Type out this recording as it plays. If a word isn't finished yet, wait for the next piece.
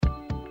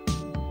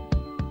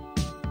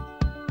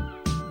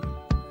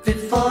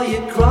Before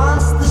you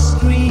cross the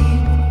street,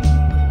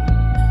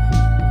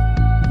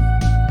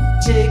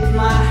 take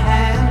my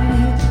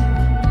hand.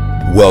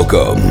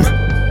 Welcome.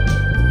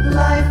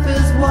 Life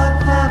is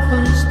what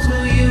happens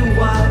to you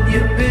while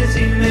you're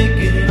busy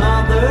making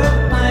other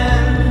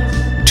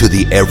plans. To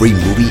the Every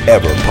Movie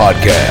Ever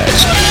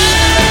podcast.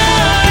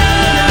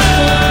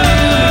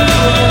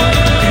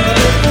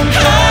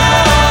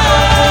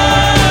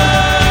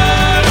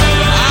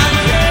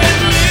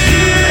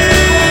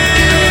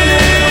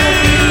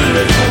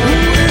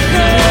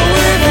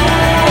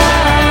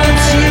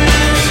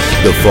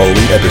 The following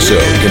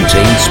episode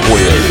contains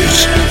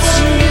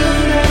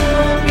spoilers.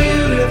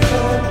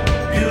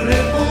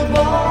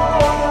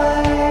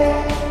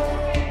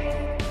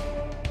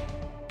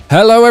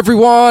 Hello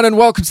everyone and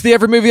welcome to the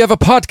Every Movie Ever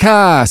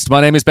podcast.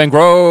 My name is Ben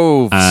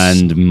Groves.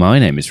 And my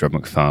name is Rob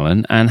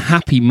McFarlane. And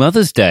happy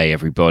Mother's Day,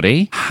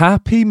 everybody.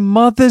 Happy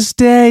Mother's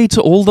Day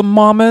to all the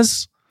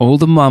mamas. All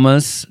the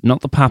mamas,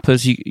 not the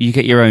papas. You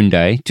get your own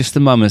day. Just the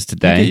mamas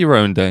today. You get your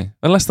own day.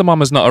 Unless the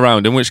mama's not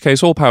around, in which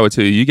case, all power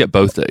to you. You get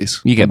both days.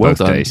 You get Well both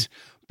done. days.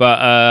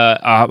 But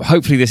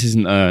hopefully this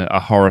isn't a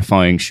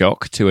horrifying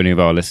shock to any of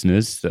our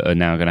listeners that are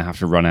now going to have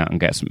to run out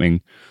and get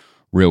something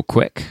real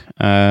quick.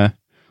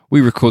 We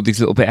record these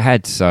a little bit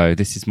ahead, so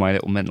this is my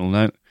little mental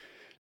note.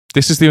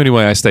 This is the only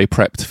way I stay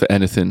prepped for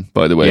anything,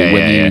 by the way. Yeah,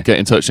 when yeah, you get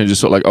in touch and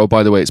just sort of like, oh,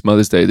 by the way, it's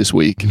Mother's Day this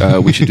week.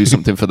 We should do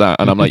something for that.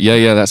 And I'm like,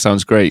 yeah, that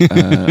sounds great.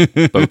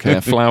 Bouquet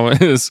of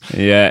flowers.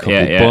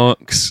 Couple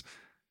books.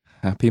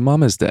 Happy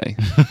Mama's Day.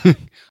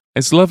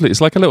 It's lovely. It's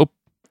like a little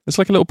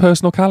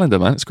personal calendar,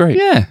 man. It's great.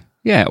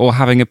 Yeah. Or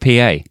having a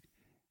PA.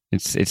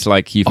 It's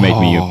like you've made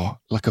me your...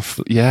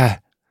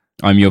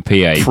 I'm your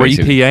PA. Free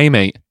basically. PA,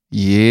 mate.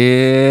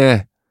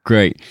 Yeah.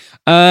 Great.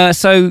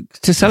 So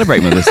to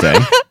celebrate Mother's Day,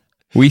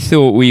 we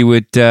thought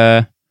we'd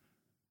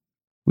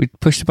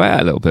push the boat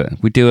out a little bit.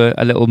 We'd do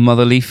a little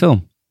motherly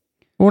film.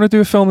 I want to do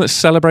a film that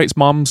celebrates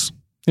mums.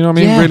 You know what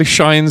I mean? Yeah. Really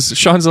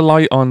shines a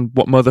light on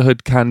what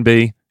motherhood can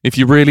be if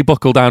you really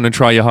buckle down and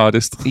try your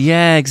hardest.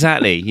 Yeah,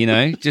 exactly. You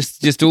know,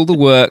 just all the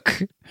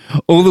work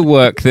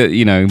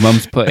that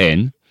mums put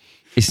in.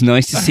 It's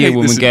nice to see a hate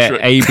woman this get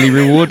intro. ably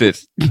rewarded.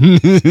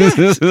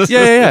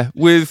 Yeah.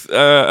 With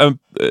I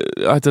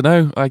don't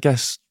know. I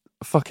guess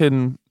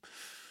fucking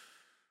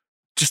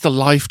just a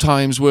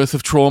lifetime's worth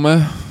of trauma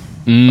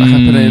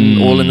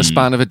happening all in the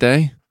span of a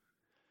day.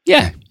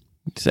 Yeah,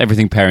 it's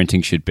everything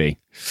parenting should be,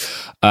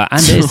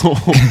 and is.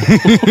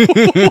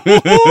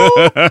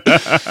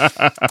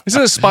 This is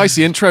a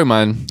spicy intro,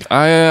 man.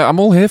 I'm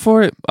all here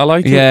for it. I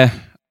like it. Yeah.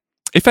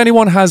 If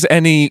anyone has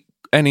any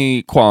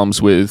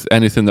qualms with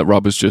anything that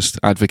Rob has just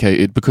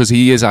advocated, because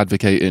he is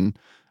advocating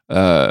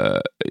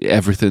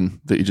everything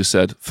that you just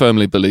said,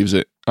 firmly believes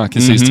it. I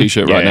can see his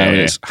t-shirt right now, and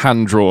it's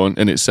hand drawn,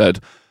 and it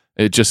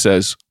just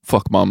says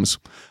 "fuck mums."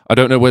 I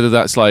don't know whether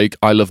that's like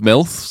 "I love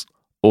MILFs"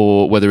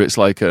 or whether it's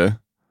like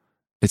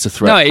it's a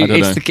threat. No, I don't know.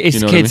 it's the You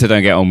know what I kids mean? I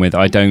don't get on with.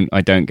 I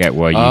don't get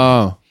why you.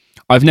 Oh,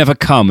 I've never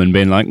come and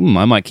been like,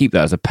 I might keep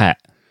that as a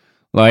pet.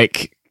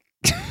 Like,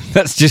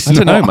 that's just I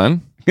don't know, not-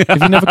 man.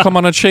 Have you never come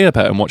on a chia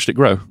pet and watched it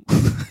grow?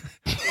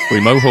 We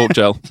mohawk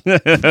gel.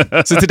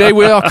 So today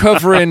we are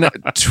covering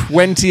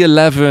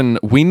 2011.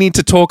 We need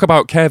to talk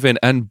about Kevin,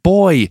 and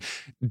boy,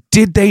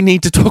 did they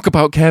need to talk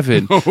about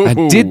Kevin.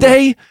 And did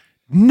they?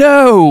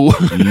 No.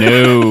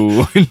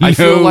 No. I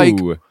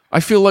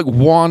feel like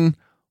one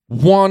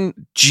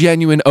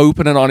genuine,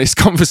 open and honest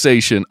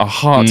conversation, a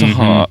heart to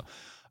heart,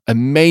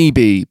 and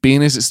maybe,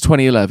 being as it's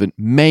 2011,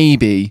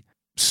 maybe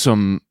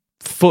some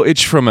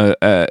footage from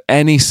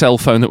any cell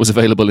phone that was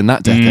available in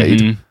that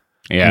decade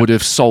would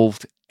have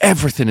solved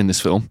everything in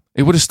this film.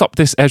 It would have stopped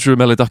this Ezra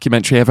Miller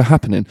documentary ever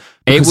happening.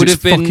 It would it's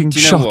have been fucking do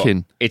you know what?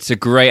 shocking. It's a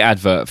great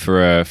advert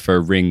for a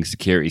Ring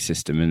security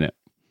system, isn't it?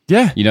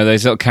 Yeah. You know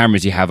those little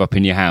cameras you have up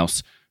in your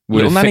house. Would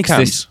Little have nanny fixed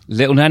this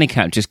little nanny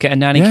cam. Just get a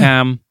nanny Yeah.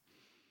 cam.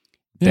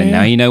 Then Yeah.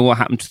 now you know what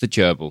happened to the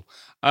gerbil.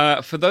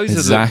 For those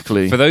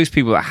Exactly. for those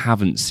people that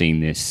haven't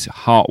seen this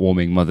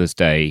heartwarming Mother's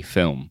Day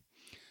film,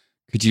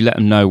 could you let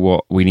them know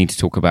what we need to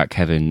talk about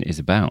Kevin is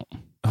about?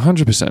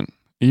 100%.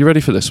 Are you ready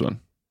for this one?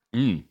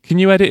 Mm. Can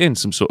you edit in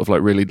some sort of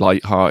like really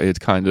light-hearted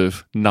kind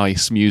of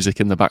nice music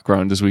in the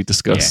background as we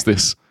discuss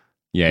this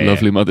Yeah,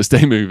 lovely Mother's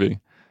Day movie?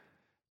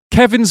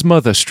 Kevin's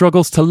mother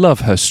struggles to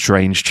love her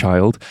strange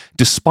child,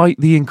 despite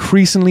the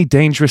increasingly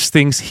dangerous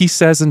things he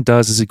says and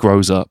does as he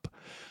grows up.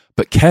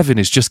 But Kevin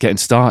is just getting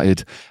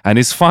started, and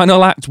his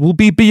final act will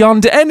be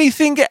beyond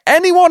anything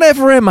anyone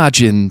ever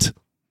imagined.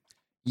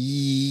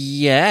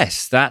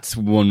 Yes, that's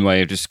one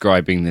way of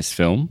describing this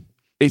film.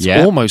 It's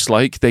Yeah. almost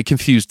like they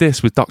confused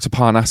this with Dr.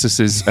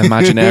 Parnassus's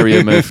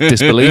Imaginarium of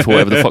Disbelief, or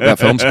whatever the fuck that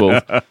film's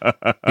called.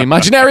 The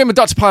Imaginarium of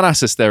Dr.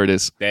 Parnassus, there it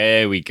is.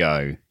 There we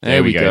go.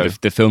 There we go.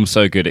 The film's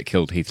so good it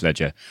killed Heath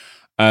Ledger.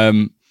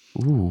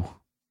 Ooh.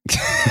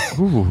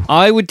 Ooh.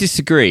 I would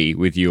disagree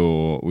with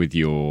your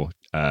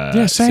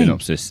same.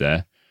 synopsis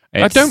there.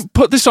 Don't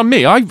put this on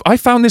me. I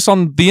found this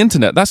on the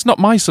internet. That's not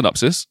my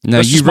synopsis. No,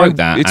 That's you just wrote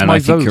that, it's and my I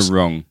think those. you're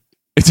wrong.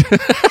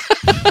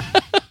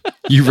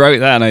 You wrote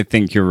that, and I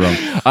think you're wrong.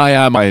 I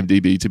am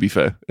IMDb, to be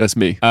fair. That's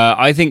me.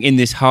 I think in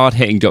this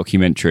hard-hitting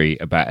documentary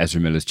about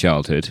Ezra Miller's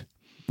childhood,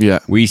 Yeah.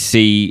 we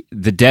see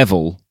the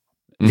devil,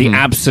 the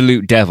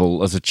absolute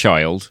devil as a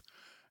child,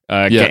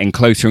 getting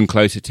closer and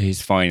closer to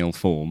his final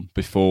form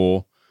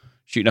before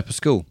shooting up a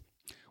school,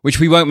 which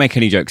we won't make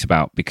any jokes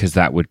about because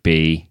that would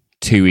be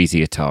too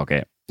easy a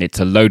target. It's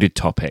a loaded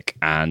topic,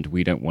 and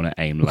we don't want to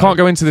aim low. We can't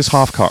go into this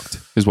half-cocked,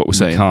 is what we're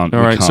saying. can't,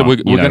 All we right, so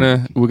can't,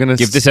 we're gonna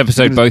give this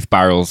episode both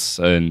barrels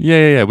and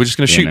Yeah. We're just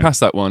gonna shoot know. past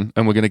that one,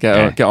 and we're gonna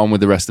get on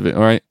with the rest of it.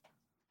 All right.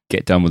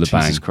 get done with a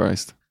bang. Jesus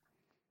Christ.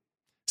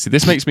 See,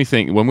 this makes me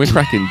think when we're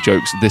cracking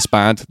jokes this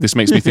bad, this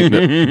makes me think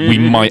that we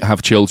might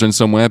have children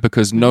somewhere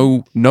because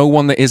no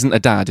one that isn't a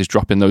dad is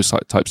dropping those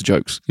types of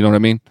jokes. You know what I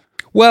mean?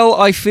 Well,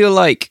 I feel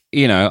like,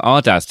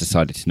 our dad's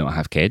decided to not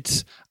have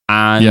kids,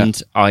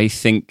 and I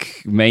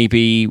think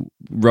maybe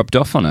rubbed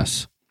off on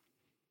us.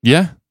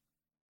 Yeah.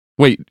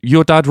 Wait,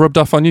 your dad rubbed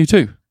off on you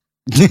too?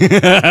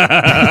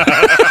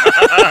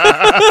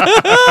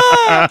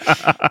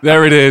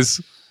 There it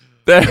is.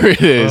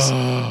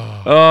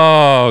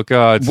 Oh,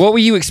 God. What were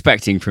you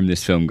expecting from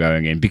this film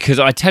going in? Because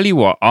I tell you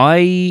what,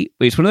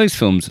 it's one of those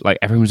films like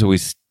everyone's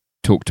always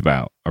talked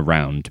about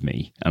around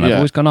me, and I've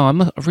always gone, I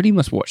really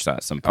must watch that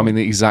at some point. I'm in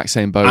the exact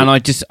same boat. And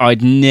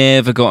I'd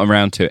never gotten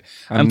around to it.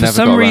 And for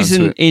some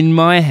reason in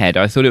my head,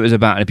 I thought it was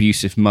about an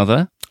abusive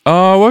mother.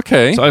 Oh,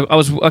 okay. So I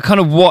was kind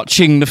of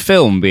watching the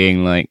film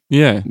being like,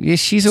 yeah,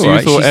 she's so all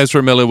right. you thought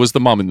Ezra Miller was the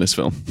mom in this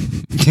film?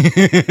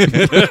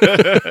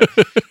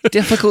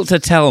 Difficult to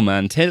tell,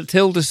 man.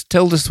 Tilda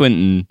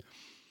Swinton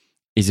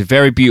is a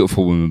very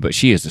beautiful woman, but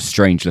she is a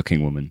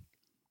strange-looking woman.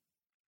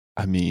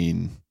 I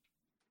mean,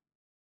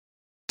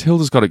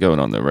 Tilda's got it going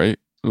on though, right?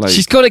 Like,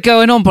 she's got it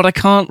going on, but I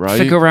can't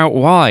figure out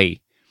why.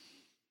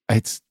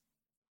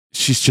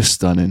 She's just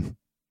stunning.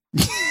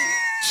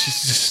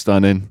 She's just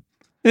stunning.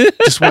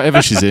 Just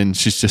whatever she's in,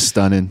 she's just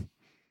stunning.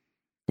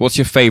 What's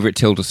your favourite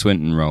Tilda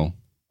Swinton role?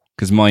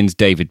 Because mine's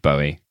David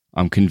Bowie.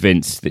 I'm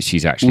convinced that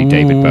she's actually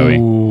David Bowie.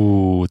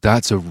 Ooh,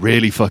 that's a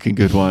really fucking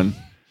good one.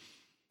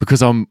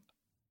 Because I'm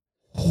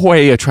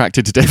way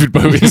attracted to David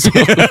Bowie as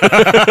well.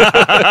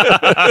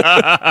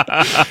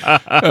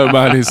 That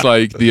man is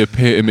like the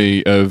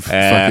epitome of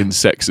fucking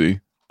sexy.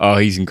 Oh,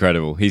 he's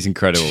incredible.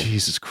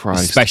 Jesus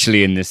Christ.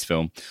 Especially in this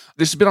film.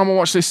 This has been on my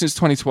watch list since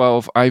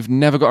 2012. I've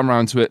never gotten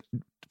around to it.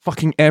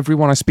 Fucking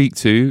everyone I speak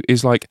to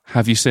is like,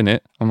 have you seen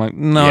it? I'm like,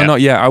 no, not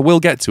yet. I will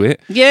get to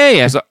it.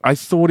 Yeah. I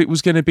thought it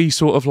was going to be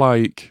sort of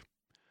like...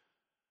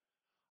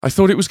 I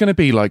thought it was going to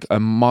be like a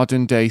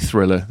modern day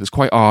thriller that's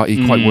quite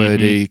arty, quite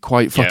wordy,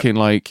 quite fucking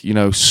like,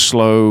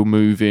 slow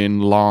moving,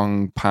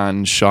 long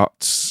pan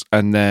shots,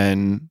 and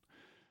then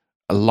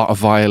a lot of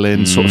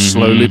violin sort of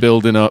slowly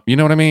building up. You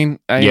know what I mean?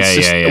 And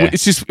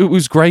it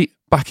was great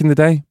back in the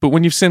day. But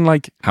when you've seen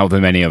like... How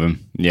many of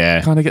them?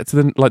 Yeah. Kind of get to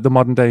the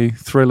modern day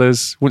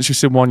thrillers. Once you've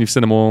seen one, you've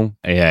seen them all.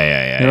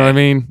 Yeah. You know what I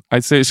mean?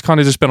 I'd say it's kind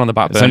of just been on the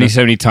back burner. There's only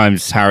so many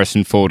times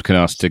Harrison Ford can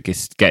ask to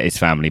get his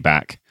family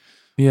back.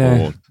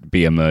 Yeah. Or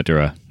be a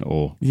murderer.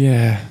 Or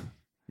Yeah.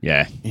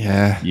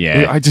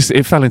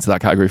 It fell into that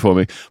category for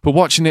me. But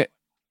watching it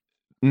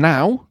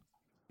now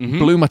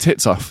blew my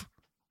tits off.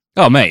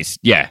 Oh, mate.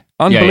 Yeah.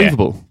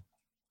 Unbelievable. Yeah.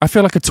 I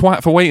feel like a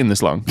twat for waiting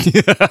this long.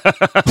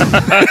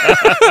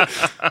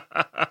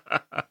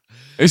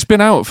 It's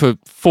been out for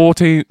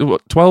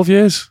 12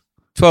 years?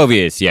 12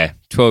 years, yeah.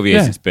 12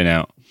 years it's been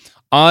out.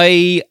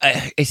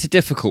 It's a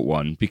difficult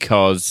one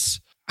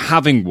because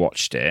having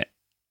watched it,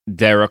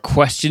 there are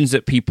questions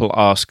that people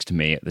asked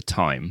me at the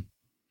time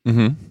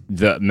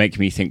that make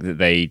me think that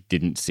they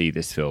didn't see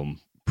this film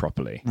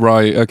properly.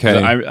 Right,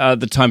 okay.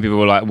 At the time, people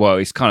were like, well,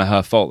 it's kind of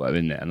her fault, though,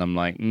 isn't it? And I'm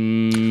like,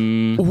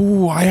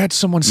 Ooh, I had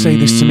someone say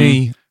this to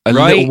me a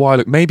little while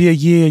ago, maybe a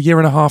year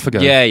and a half ago.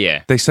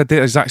 Yeah. They said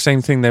the exact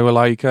same thing. They were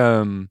like,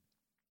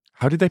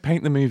 how did they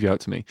paint the movie out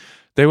to me?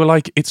 They were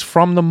like, it's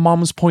from the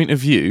mom's point of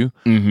view,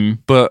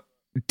 but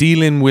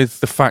dealing with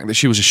the fact that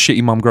she was a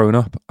shitty mom growing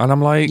up. And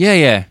I'm like...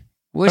 Yeah.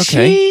 Was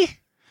she?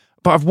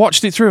 But I've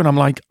watched it through and I'm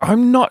like,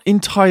 I'm not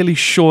entirely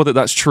sure that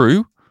that's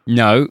true.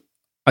 No.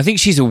 I think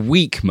she's a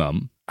weak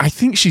mum. I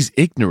think she's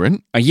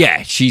ignorant.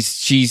 Yeah, she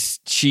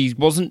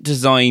wasn't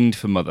designed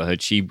for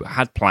motherhood. She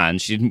had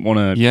plans. She didn't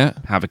want to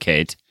have a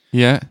kid.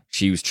 Yeah.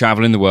 She was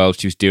traveling the world.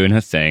 She was doing her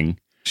thing.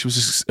 She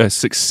was a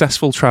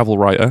successful travel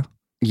writer.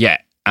 Yeah.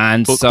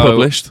 And book so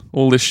published,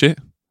 all this shit.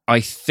 I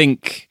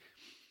think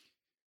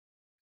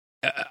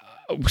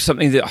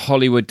something that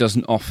Hollywood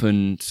doesn't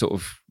often sort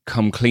of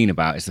come clean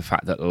about is the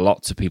fact that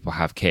lots of people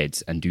have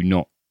kids and do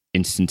not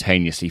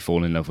instantaneously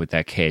fall in love with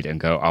their kid and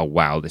go, oh,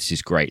 wow, this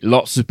is great.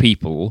 Lots of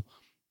people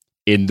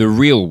in the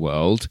real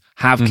world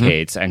have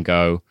kids and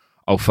go,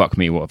 oh, fuck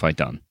me, what have I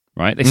done?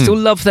 Right? They still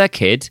love their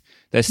kid.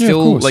 They're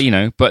still,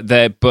 like, but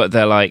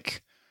they're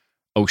like,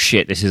 oh,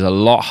 shit, this is a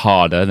lot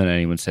harder than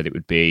anyone said it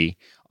would be.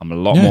 I'm a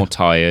lot more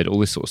tired, all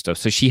this sort of stuff.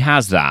 So she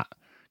has that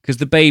because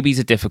the baby's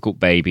a difficult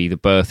baby. The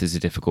birth is a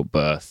difficult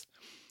birth.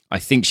 I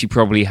think she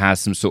probably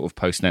has some sort of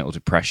postnatal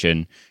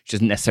depression. She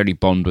doesn't necessarily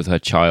bond with her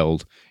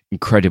child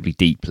incredibly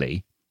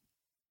deeply.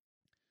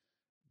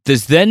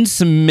 There's then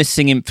some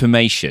missing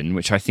information,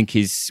 which I think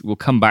we'll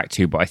come back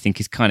to, but I think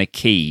is kind of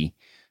key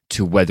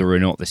to whether or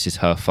not this is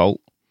her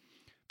fault.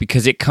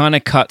 Because it kind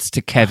of cuts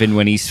to Kevin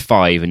when he's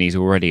 5 and he's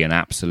already an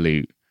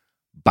absolute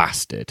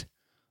bastard.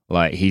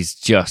 Like, he's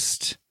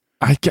just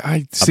I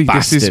see, a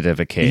bastard this is,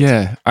 of a kid.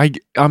 Yeah,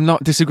 I'm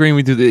not disagreeing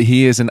with you that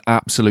he is an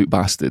absolute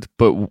bastard.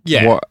 But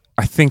what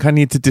I think I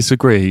need to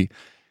disagree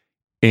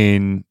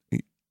in,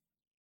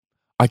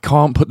 I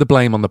can't put the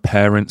blame on the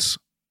parents.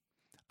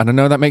 And I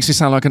know that makes me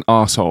sound like an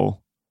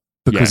arsehole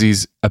because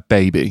he's a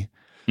baby.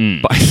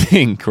 But I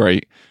think,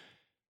 right,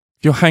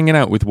 if you're hanging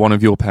out with one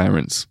of your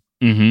parents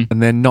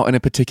and they're not in a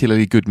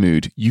particularly good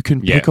mood, you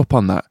can pick up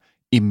on that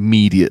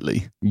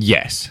immediately.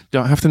 Yes. You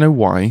don't have to know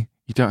why.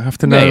 You don't have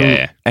to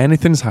know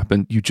anything's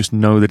happened. You just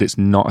know that it's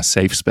not a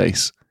safe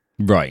space.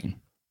 Right.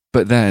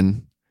 But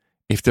then,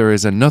 if there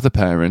is another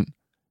parent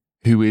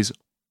who is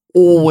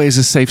always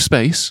a safe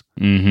space,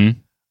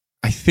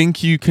 I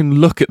think you can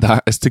look at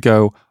that as to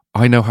go,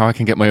 I know how I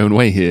can get my own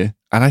way here.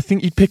 And I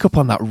think you'd pick up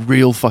on that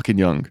real fucking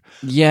young.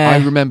 Yeah. I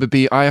remember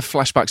I have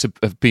flashbacks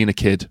of being a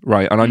kid,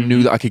 right? And I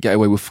knew that I could get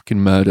away with fucking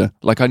murder.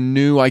 Like, I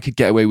knew I could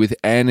get away with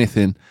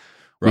anything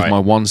with my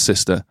one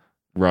sister.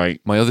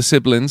 Right. My other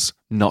siblings,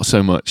 not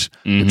so much.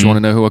 But do you want to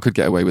know who I could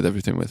get away with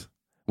everything with?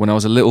 When I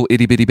was a little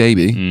itty bitty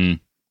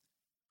baby,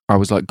 I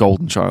was like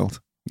golden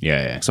child.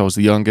 Yeah. So I was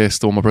the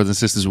youngest. All my brothers and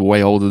sisters were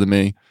way older than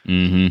me.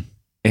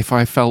 If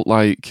I felt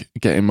like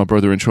getting my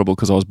brother in trouble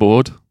because I was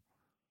bored,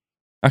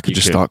 I could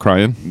just start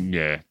crying.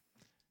 Yeah.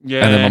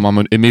 And then my mum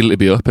would immediately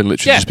be up and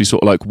literally just be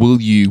sort of like,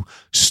 will you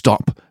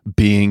stop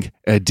being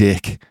a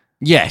dick?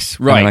 Yes,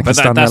 right. And I can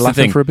stand there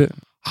laughing for a bit.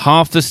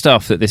 Half the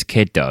stuff that this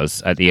kid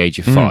does at the age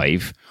of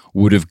 5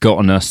 would have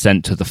gotten us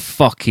sent to the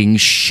fucking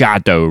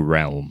shadow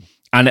realm.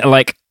 And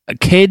like,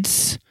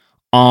 kids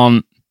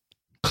aren't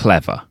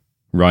clever,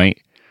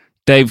 right?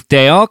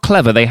 They are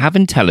clever. They have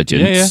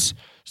intelligence.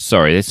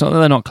 Sorry, it's not that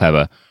they're not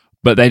clever,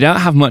 but they don't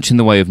have much in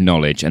the way of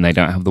knowledge and they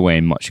don't have the way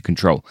in much of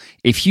control.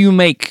 If you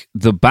make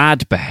the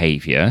bad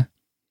behavior,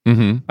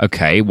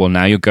 okay, well,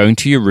 now you're going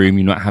to your room,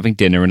 you're not having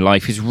dinner, and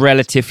life is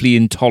relatively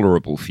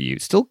intolerable for you.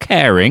 Still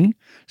caring,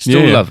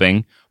 still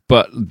loving,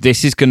 but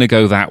this is going to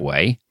go that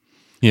way.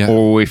 Yeah.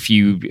 Or if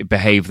you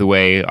behave the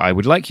way I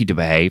would like you to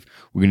behave,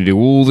 we're going to do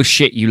all the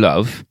shit you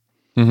love.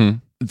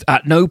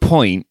 At no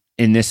point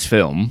in this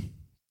film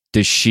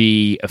does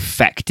she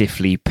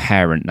effectively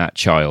parent that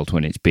child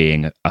when it's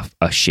being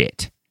a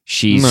shit.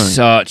 She's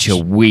such a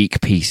weak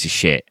piece of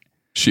shit.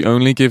 She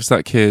only gives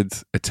that kid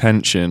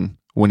attention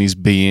when he's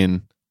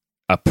being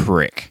a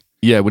prick.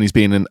 Yeah, when he's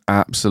being an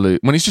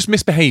absolute... When he's just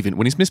misbehaving.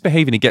 When he's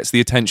misbehaving, he gets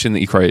the attention that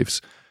he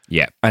craves.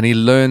 Yeah. And he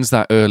learns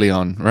that early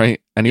on,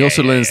 right? And he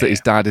also learns that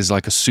his dad is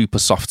like a super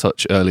soft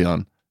touch early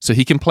on. So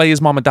he can play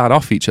his mom and dad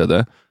off each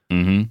other.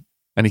 And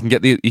he can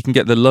get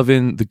the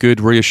loving, the good,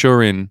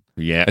 reassuring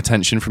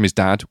attention from his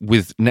dad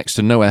with next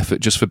to no effort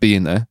just for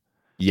being there.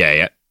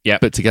 Yeah.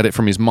 But to get it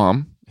from his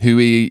mom, who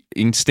he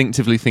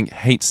instinctively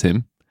hates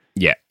him,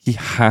 he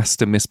has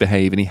to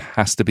misbehave and he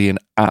has to be an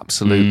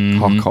absolute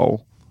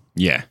cockhole.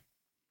 Yeah.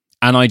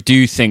 And I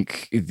do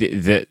think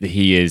that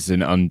he is an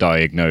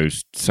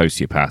undiagnosed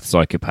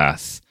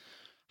psychopath.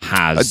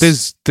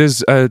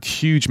 There's a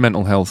huge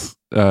mental health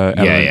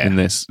element in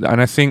this.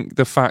 And I think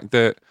the fact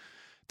that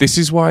this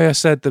is why I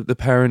said that the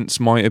parents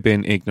might have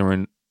been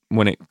ignorant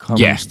when it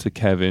comes to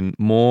Kevin.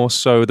 More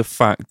so the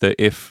fact that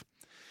if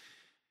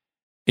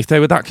they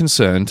were that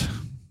concerned,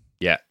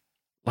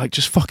 like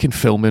just fucking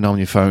filming on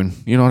your phone,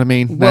 you know what I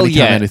mean? Well,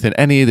 anything,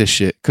 any of this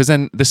shit. Because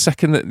then the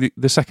second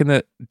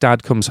that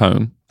Dad comes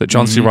home, that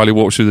John C. Reilly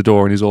walks through the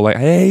door and he's all like,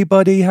 "Hey,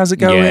 buddy, how's it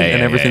going?"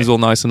 and everything's all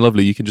nice and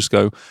lovely. You can just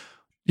go,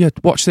 "Yeah,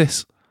 watch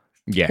this."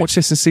 Yeah, watch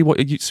this and see what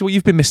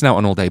you've been missing out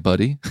on all day,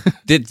 buddy.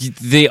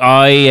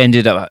 I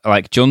ended up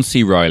like John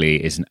C.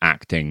 Reilly is an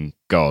acting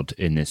god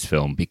in this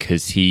film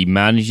because he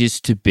manages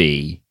to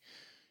be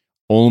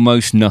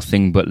almost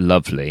nothing but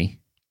lovely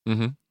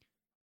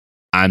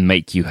and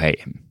make you hate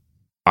him.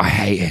 I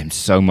hate him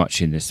so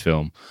much in this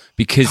film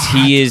because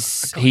he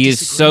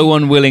is so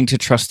unwilling to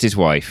trust his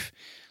wife.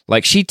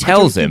 Like she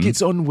tells him,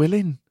 it's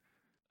unwilling.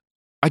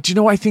 Do you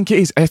know what I think it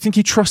is? I think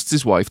he trusts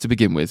his wife to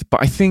begin with,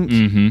 but I think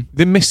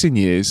the missing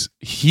years,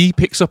 he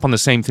picks up on the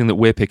same thing that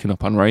we're picking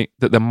up on, right?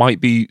 That there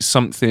might be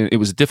something, it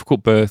was a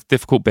difficult birth,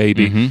 difficult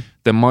baby.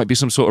 There might be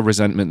some sort of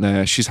resentment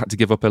there. She's had to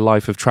give up her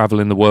life of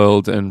traveling the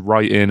world and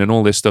writing and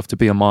all this stuff to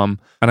be a mom.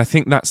 And I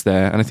think that's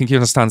there. And I think he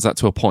understands that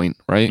to a point,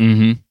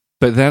 right?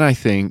 But then I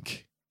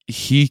think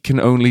he can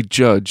only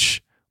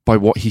judge by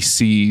what he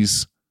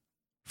sees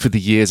for the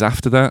years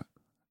after that.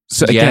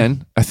 So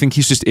again, I think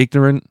he's just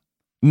ignorant.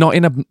 Not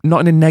in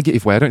a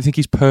negative way. I don't think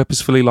he's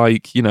purposefully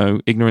like,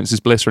 ignorance is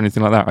bliss or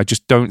anything like that. I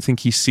just don't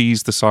think he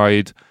sees the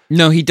side.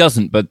 No, he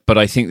doesn't. But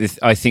I think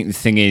the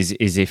thing is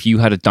if you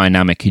had a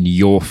dynamic in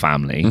your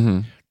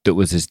family that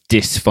was as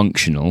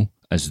dysfunctional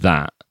as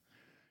that,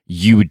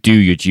 you would do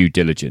your due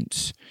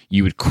diligence.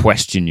 You would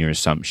question your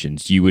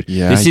assumptions. You would.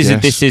 Yeah,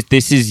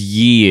 this is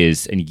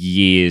years and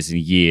years and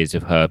years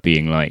of her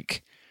being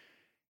like,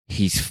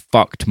 he's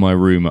fucked my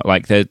room up.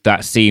 Like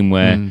that scene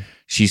where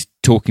she's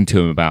talking to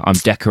him about, I'm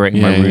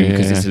decorating my Yeah, room yeah,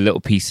 because yeah. it's a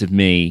little piece of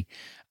me.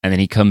 And then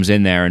he comes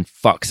in there and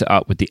fucks it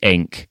up with the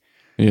ink.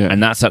 Yeah.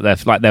 And that's up there,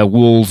 like their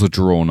walls are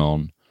drawn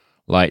on.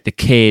 Like the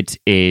kid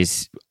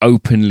is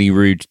openly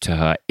rude to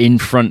her in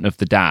front of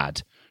the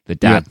dad. The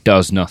dad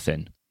does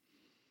nothing.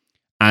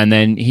 And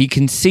then he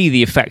can see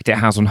the effect it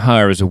has on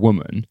her as a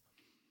woman.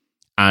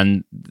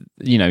 And,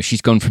 you know,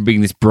 she's gone from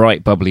being this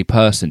bright, bubbly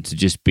person to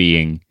just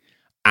being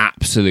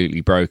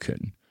absolutely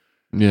broken.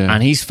 Yeah.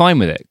 And he's fine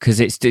with it because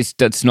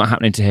it's not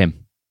happening to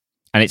him.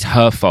 And it's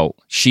her fault.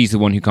 She's the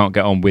one who can't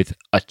get on with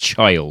a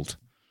child.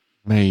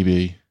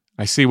 Maybe.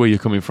 I see where you're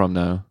coming from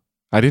now.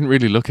 I didn't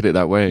really look at it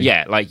that way.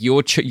 Yeah, like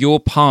your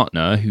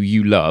partner who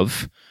you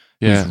love,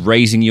 Yeah. who's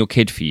raising your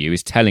kid for you,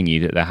 is telling you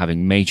that they're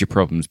having major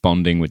problems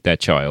bonding with their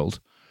child.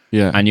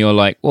 Yeah. And you're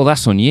like, well,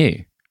 that's on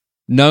you.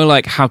 No,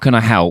 like, how can I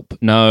help?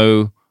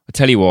 No, I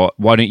tell you what,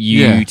 why don't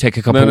you take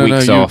a couple of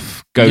weeks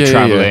off, go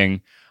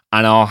traveling,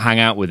 and I'll hang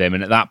out with him.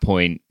 And at that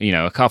point, you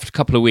know, after a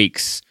couple of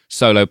weeks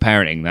solo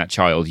parenting that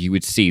child, you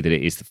would see that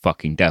it is the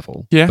fucking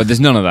devil. Yeah. But there's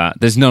none of that.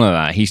 There's none of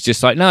that. He's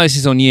just like, no, this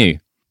is on you.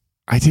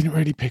 I didn't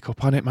really pick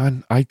up on it,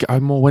 man. I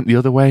more went the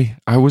other way.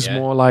 I was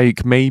more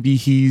like, maybe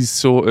he's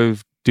sort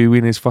of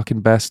doing his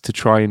fucking best to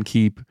try and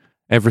keep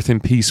everything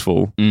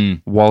peaceful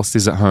whilst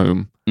he's at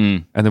home.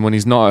 And then when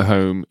he's not at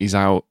home, he's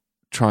out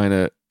trying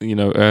to, you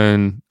know,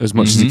 earn as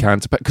much as he can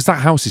to pay. Because that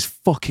house is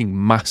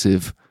fucking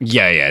massive.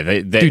 Yeah.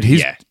 Dude,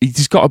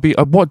 he's got to be.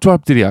 What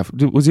job did he have?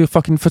 Was he a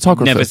fucking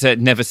photographer?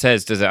 Never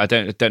says, does it? I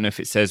don't know if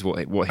it says what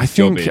his think,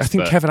 job is. I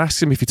think Kevin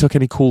asked him if he took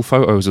any cool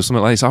photos or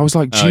something like this. I was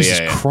like, Jesus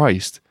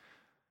Christ.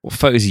 What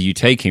photos are you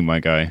taking, my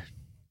guy?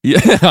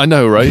 Yeah, I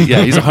know, right?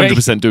 Yeah, he's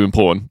 100% doing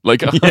porn.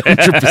 Like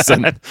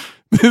 100%.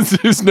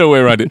 There's no way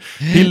around it.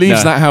 He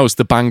leaves that house,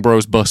 the Bang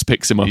Bros bus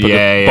picks him up at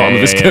the bottom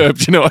of his curb.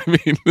 Do you know what I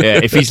mean? Yeah,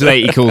 if he's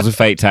late, he calls a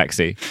fake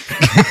taxi.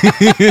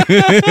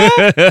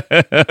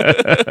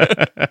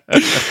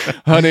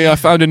 Honey, I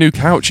found a new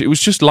couch. It was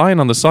just lying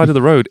on the side of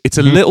the road. It's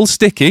a little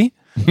sticky.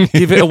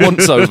 Give it a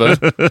once over,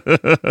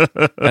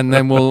 and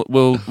then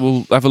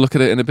we'll have a look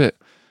at it in a bit.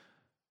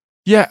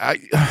 Yeah,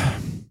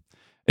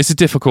 it's a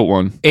difficult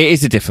one. It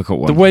is a difficult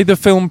one. The way the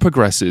film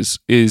progresses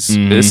is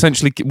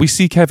essentially we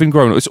see Kevin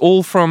growing up. It's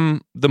all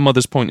from the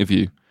mother's point of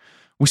view.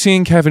 We're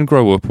seeing Kevin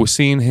grow up. We're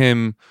seeing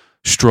him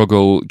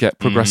struggle, get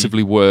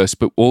progressively worse,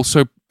 but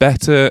also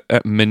better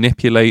at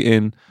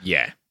manipulating.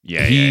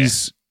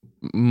 He's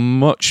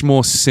much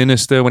more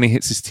sinister when he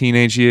hits his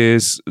teenage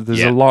years.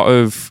 There's a lot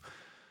of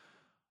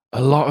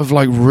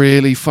like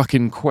really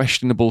fucking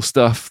questionable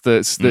stuff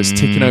that's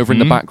ticking over in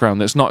the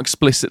background that's not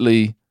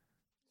explicitly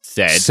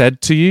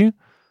said to you,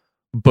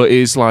 but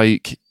is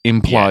like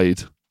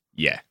implied.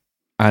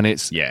 And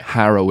it's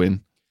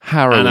harrowing.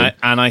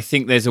 And I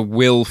think there's a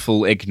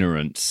willful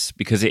ignorance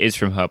because it is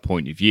from her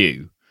point of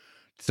view.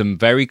 Some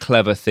very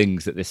clever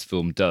things that this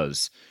film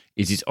does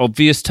is it's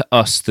obvious to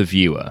us, the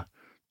viewer,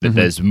 that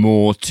there's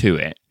more to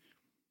it,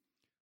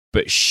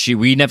 but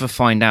we never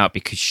find out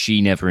because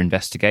she never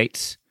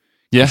investigates.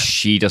 Yeah,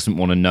 she doesn't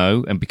want to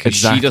know, and because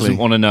she doesn't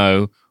want to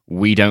know,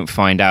 we don't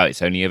find out.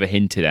 It's only ever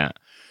hinted at.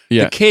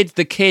 Yeah,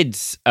 the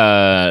kids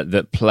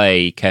that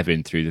play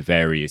Kevin through the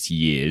various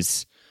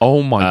years.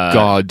 Oh my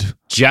God.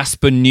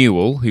 Jasper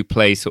Newell, who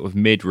plays sort of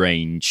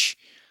mid-range,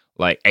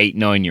 like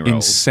 8-9-year-old.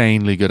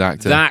 Insanely good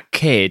actor. That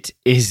kid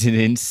is an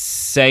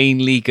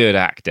insanely good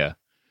actor.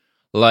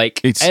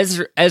 Like,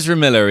 Ezra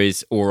Miller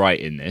is all right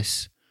in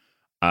this.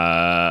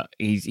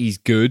 He's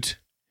good.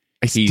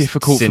 It's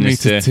difficult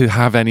sinister. For me to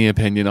have any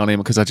opinion on him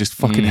because I just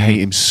fucking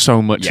hate him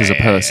so much as a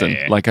person.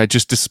 Like, I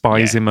just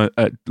despise him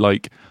at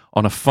like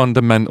on a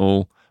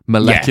fundamental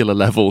molecular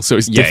level. So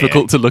it's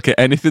difficult to look at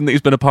anything that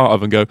he's been a part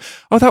of and go,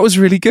 oh, that was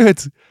really good.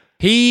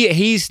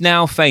 He's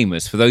now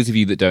famous. For those of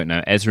you that don't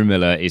know, Ezra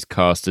Miller is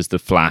cast as the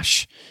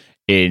Flash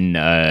in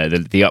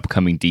the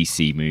upcoming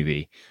DC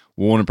movie.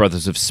 Warner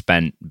Brothers have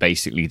spent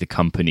basically the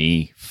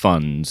company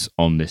funds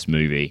on this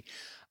movie.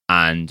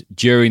 And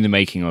during the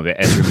making of it,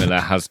 Ezra Miller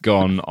has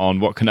gone on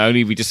what can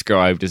only be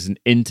described as an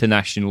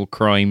international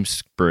crime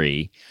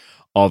spree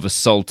of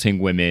assaulting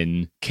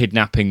women,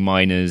 kidnapping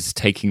minors,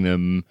 taking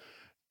them,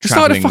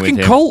 traveling with him. He started a fucking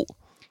cult.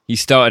 He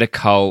started a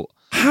cult.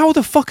 How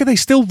the fuck are they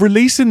still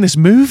releasing this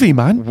movie,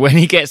 man? When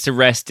he gets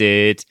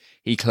arrested,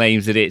 he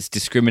claims that it's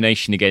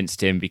discrimination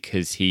against him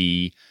because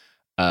he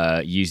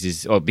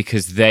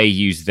because they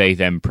use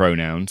they/them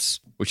pronouns,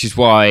 which is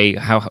why.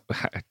 How do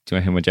you want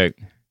to hear my joke?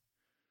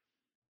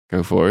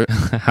 Go for it.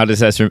 How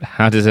does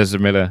Ezra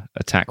Miller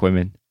attack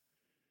women?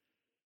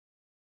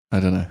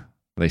 I don't know.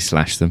 They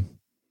slash them.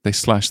 They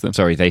slash them.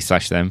 Sorry, they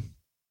slash them.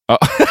 Oh.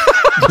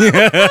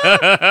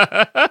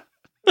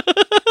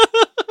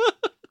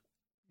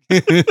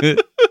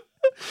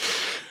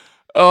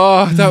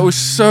 Oh, that was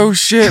so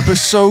shit, but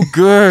so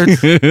good.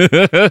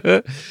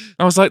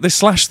 I was like, they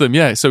slashed them,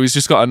 yeah. So he's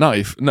just got a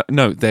knife.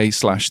 No, they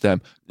slashed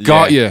them.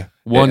 Got you.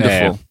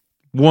 Wonderful.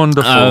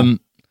 Wonderful.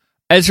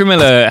 Ezra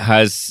Miller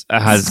has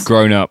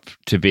grown up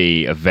to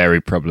be a very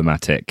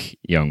problematic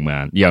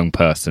young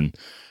person.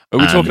 Are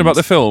we talking about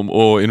the film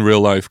or in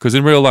real life? Because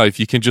in real life,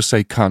 you can just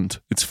say cunt.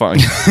 It's fine.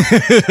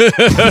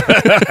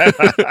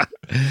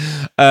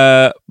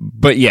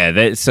 But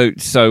yeah,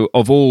 so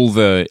of all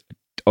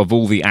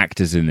the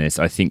actors in this,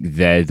 I think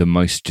they're the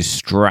most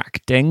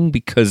distracting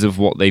because of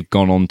what they've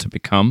gone on to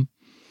become,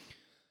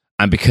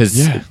 and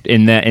because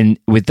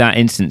with that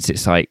instance,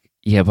 it's like,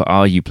 yeah, but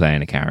are you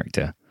playing a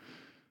character,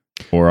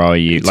 or are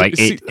you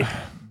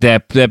their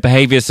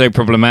behavior is so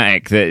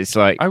problematic that it's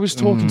like. I was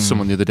talking to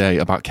someone the other day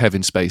about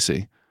Kevin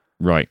Spacey,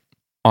 right,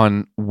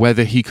 on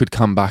whether he could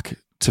come back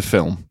to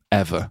film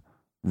ever,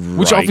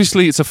 which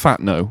obviously it's a fat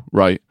no,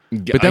 right?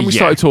 But then we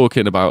started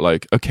talking about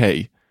like,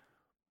 okay,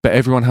 but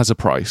everyone has a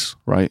price,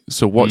 right?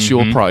 So what's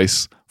your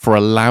price for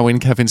allowing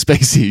Kevin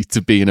Spacey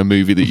to be in a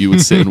movie that you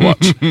would sit and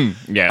watch?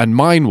 Yeah. And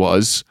mine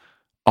was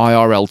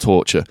IRL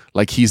torture.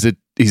 Like he's a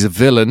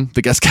villain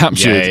that gets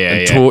captured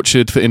and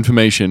tortured for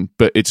information,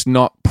 but it's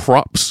not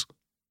props.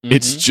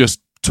 It's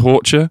just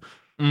torture.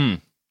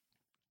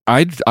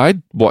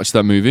 I'd watch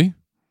that movie.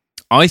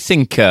 I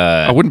think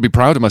I wouldn't be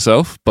proud of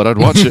myself, but I'd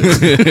watch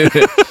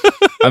it.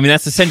 I mean,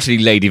 that's essentially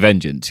Lady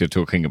Vengeance you're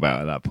talking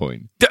about at that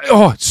point.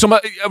 Oh,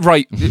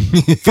 right.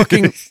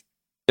 Fucking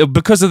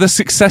because of the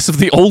success of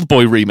the Old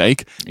Boy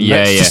remake,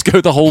 let's just go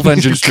the whole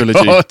Vengeance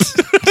trilogy.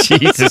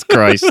 Jesus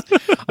Christ.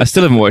 I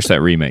still haven't watched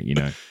that remake, you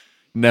know.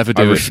 Never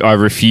do it. I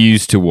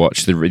refuse to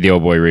watch the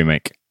Old Boy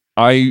remake.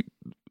 I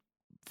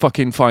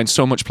fucking find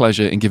so much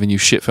pleasure in giving you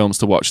shit films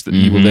to watch that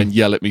you will then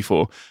yell at me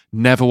for.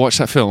 Never watch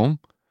that film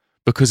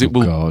because it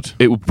will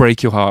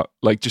break your heart.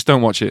 Like, just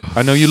don't watch it.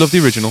 I know you love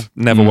the original.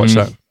 Never watch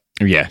that.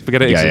 Yeah,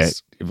 forget it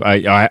exists.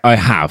 Yeah. I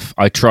have.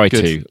 I try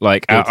to.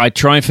 Like, I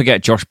try and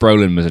forget Josh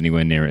Brolin was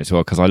anywhere near it as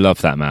well because I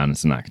love that man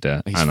as an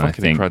actor. He's and fucking I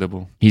think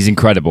incredible. He's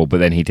incredible, but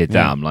then he did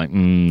that. I'm like,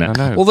 no. I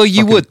know. Although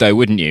you would though,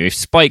 wouldn't you? If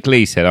Spike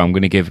Lee said, "I'm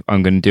going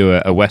to do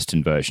a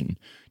Western version,"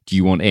 do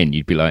you want in?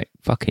 You'd be like,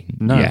 "Fucking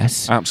no,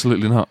 yes,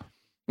 absolutely not."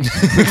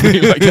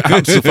 Like,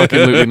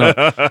 absolutely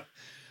not.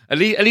 At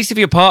least if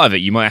you're part of it,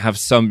 you might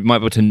be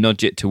able to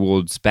nudge it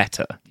towards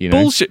better. You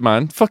know? Bullshit,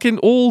 man. Fucking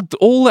all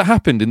that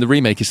happened in the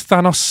remake is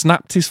Thanos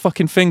snapped his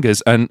fucking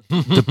fingers and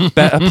the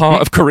better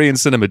part of Korean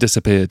cinema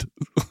disappeared.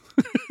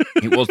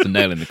 It was the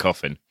nail in the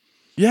coffin.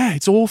 Yeah,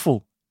 it's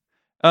awful.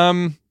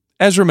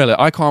 Ezra Miller,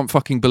 I can't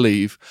fucking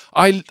believe.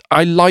 I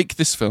like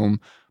this film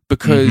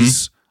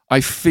because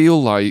I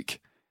feel like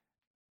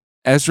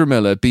Ezra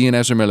Miller, being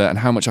Ezra Miller, and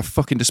how much I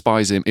fucking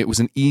despise him, it was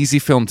an easy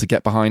film to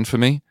get behind for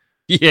me.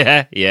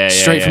 Yeah.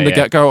 Straight from the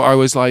get-go, I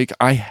was like,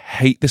 I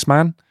hate this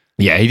man.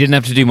 Yeah, he didn't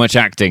have to do much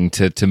acting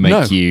to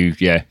make you.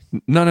 Yeah,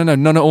 no,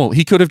 none at all.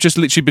 He could have just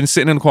literally been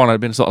sitting in the corner and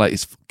been sort of like,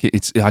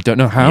 it's. I don't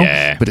know how,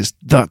 but it's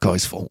that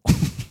guy's fault.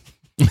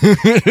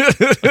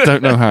 I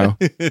don't know how.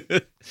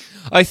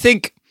 I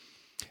think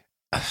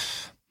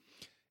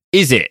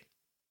is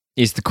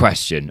the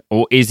question,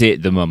 or is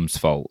it the mum's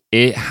fault?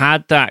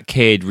 Had that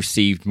kid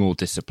received more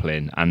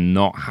discipline and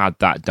not had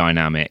that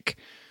dynamic.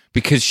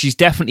 Because she's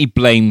definitely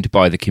blamed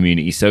by the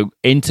community. So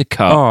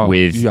intercut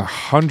with... Yeah,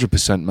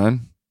 100%,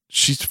 man.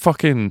 She's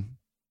fucking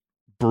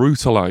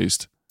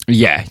brutalized.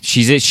 Yeah,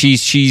 she's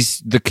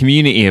the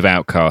community of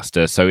outcast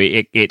her. So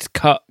it's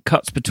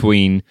cuts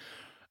between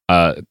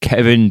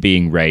Kevin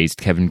being raised,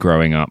 Kevin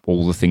growing up,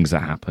 all the things that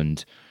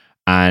happened.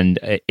 And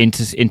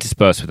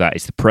interspersed with that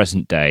is the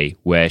present day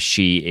where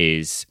she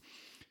is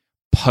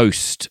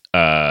post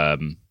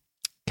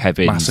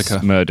Kevin's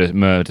massacre.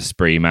 murder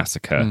spree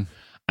massacre.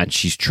 And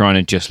she's trying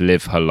to just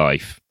live her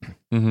life.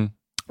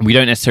 We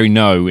don't necessarily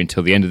know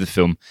until the end of the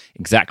film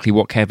exactly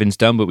what Kevin's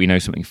done, but we know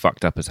something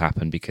fucked up has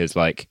happened because,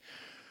 like,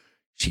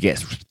 she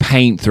gets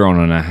paint thrown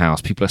on her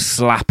house. People are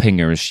slapping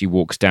her as she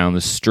walks down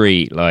the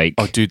street. Like,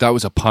 oh, dude, that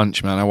was a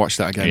punch, man. I watched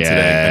that again today,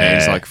 and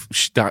it's like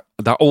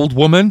that old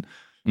woman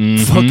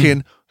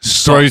fucking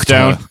throws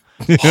down.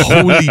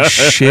 Holy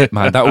shit,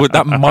 man!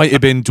 That might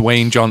have been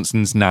Dwayne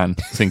Johnson's nan.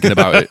 Thinking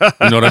about it,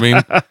 you know what I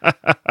mean?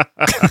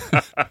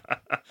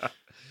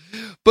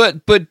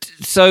 But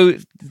so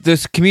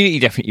the community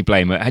definitely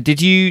blame her.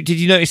 Did you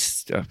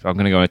notice? I'm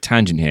going to go on a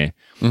tangent here.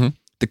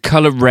 The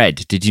color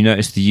red. Did you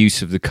notice the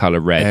use of the color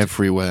red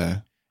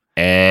everywhere?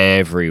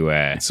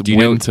 It's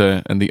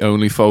winter, and the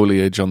only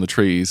foliage on the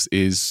trees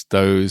is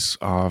those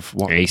of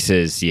what?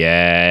 Acers.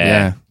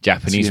 Yeah.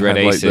 Japanese red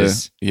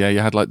acers. You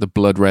had like the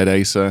blood red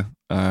acer,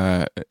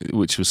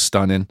 which was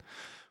stunning.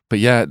 But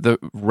yeah, the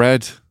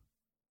red.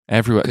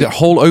 Everywhere. The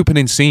whole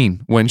opening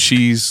scene when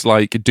she's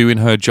like doing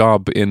her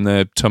job in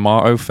the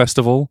tomato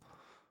festival.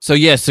 So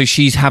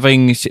she's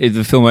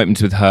the film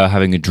opens with her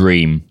having a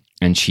dream,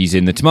 and she's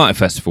in the tomato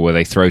festival where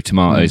they throw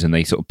tomatoes and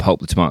they sort of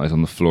pulp the tomatoes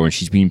on the floor, and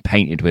she's being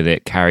painted with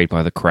it, carried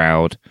by the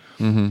crowd.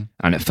 And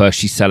at first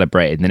she's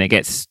celebrated, and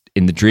then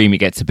in the dream it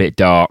gets a bit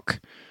dark,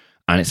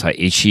 and it's like,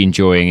 is she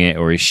enjoying it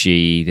or is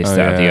she this,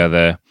 that, or the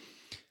other?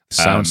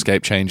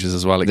 Soundscape changes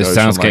as well. It the goes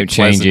soundscape from like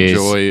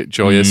changes,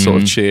 joyous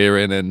sort of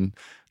cheering and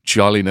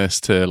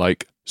jolliness to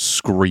like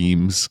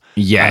screams.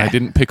 Yeah. And I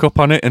didn't pick up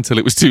on it until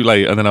it was too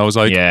late. And then I was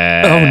like,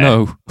 Yeah. oh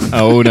no.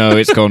 Oh no,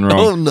 it's gone wrong.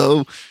 Oh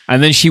no.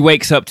 And then she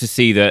wakes up to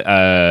see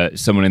that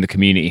someone in the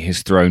community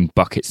has thrown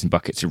buckets and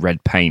buckets of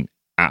red paint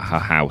at her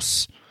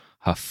house,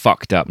 her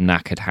fucked up,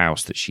 knackered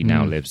house that she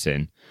now lives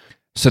in.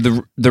 So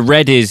the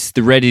red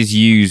is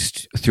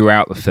used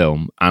throughout the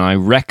film, and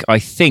I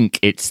think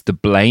it's the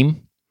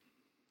blame.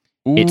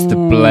 It's the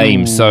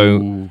blame.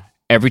 So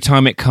every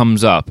time it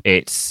comes up,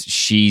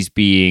 she's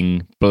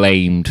being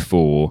blamed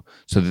for.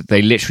 So that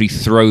they literally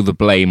throw the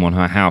blame on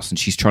her house, and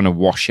she's trying to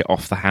wash it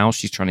off the house.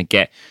 She's trying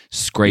to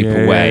scrape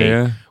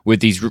away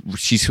with these.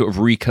 She's sort of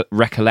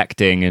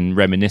recollecting and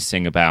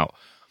reminiscing about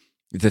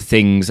the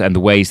things and the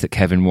ways that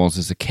Kevin was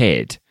as a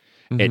kid.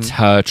 It's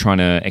her trying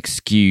to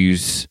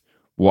excuse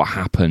what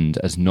happened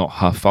as not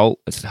her fault.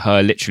 It's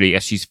her literally,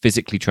 as she's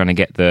physically trying to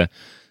get the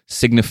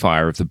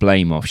signifier of the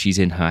blame off, she's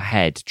in her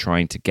head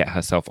trying to get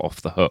herself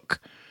off the hook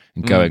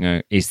and going,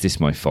 oh, is this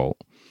my fault?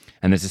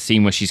 And there's a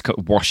scene where she's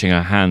washing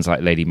her hands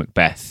like Lady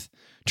Macbeth,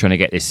 trying to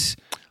get this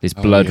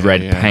blood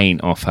red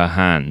paint off her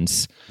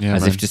hands,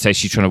 as if to say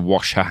she's trying to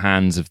wash her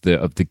hands of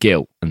the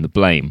guilt and the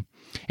blame.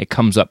 It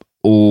comes up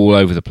all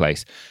over the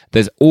place.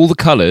 There's all the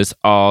colours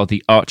are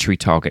the archery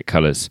target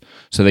colours.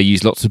 So they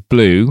use lots of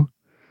blue,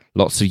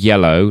 lots of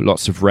yellow,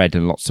 lots of red,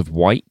 and lots of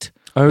white.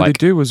 Oh, they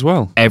do as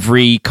well.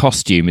 Every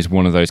costume is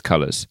one of those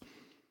colours.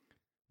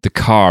 The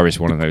car is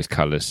one of those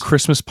colours.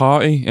 Christmas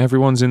party,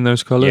 everyone's in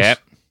those colours.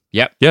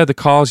 Yep. Yeah, the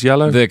car's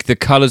yellow. The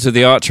colours of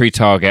the archery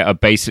target are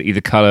basically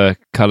the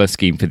colour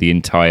scheme for the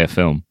entire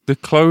film. The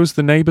clothes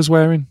the neighbour's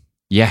wearing.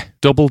 Yeah.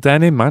 Double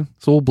denim, man.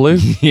 It's all blue.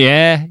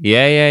 Yeah.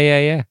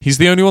 He's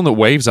the only one that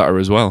waves at her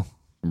as well.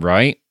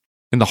 Right.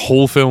 In the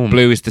whole film.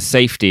 Blue is the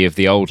safety of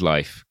the old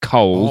life.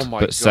 Cold,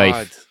 but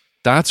safe.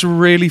 That's a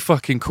really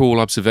fucking cool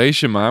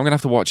observation, man. I'm gonna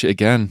have to watch it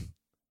again.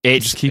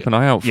 Just keep an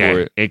eye out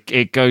for it.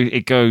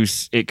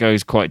 It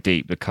goes quite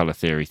deep. The color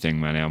theory thing,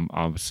 man.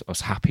 I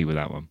was happy with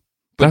that one.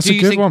 But That's a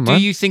good one, man.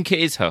 Do you think it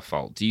is her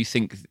fault? Do you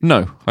think?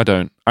 No, I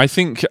don't. I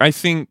think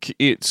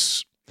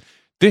it's.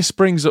 This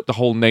brings up the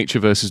whole nature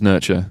versus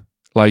nurture.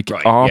 Like,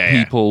 are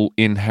people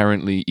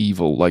inherently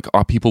evil? Like,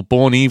 are people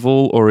born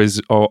evil, or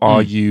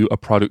are you a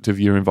product of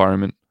your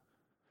environment?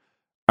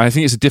 I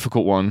think it's a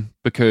difficult one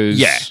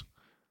because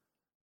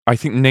I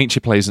think nature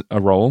plays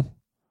a role.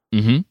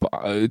 Mm-hmm.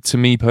 But to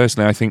me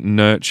personally, I think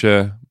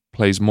nurture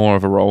plays more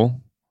of a role.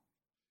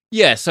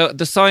 Yeah, so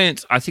the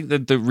science, I think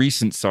that the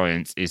recent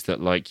science is that,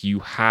 like, you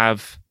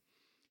have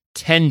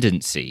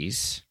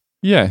tendencies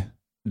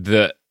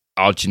that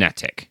are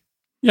genetic.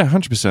 Yeah,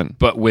 100%.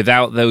 But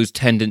without those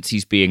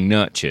tendencies being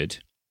nurtured,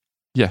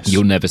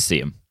 you'll never see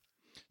them.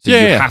 So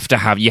you have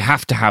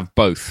to have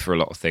both for a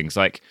lot of things.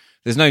 Like,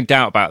 there's no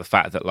doubt about the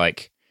fact that,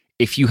 like,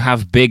 if you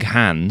have big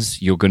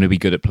hands, you're going to be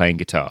good at playing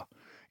guitar.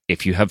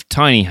 If you have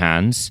tiny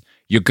hands,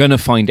 you're going to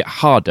find it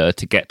harder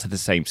to get to the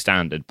same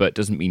standard, but it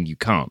doesn't mean you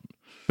can't.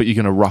 But you're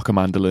going to rock a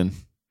mandolin.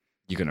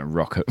 You're going to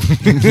rock it.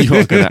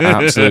 You're going to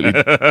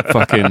absolutely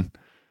fucking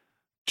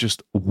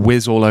just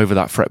whiz all over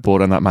that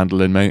fretboard on that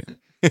mandolin, mate.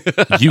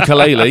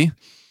 Ukulele,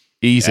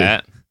 easy.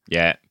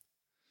 Yeah.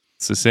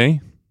 So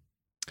see?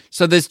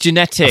 So there's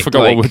genetic. I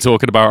forgot what we're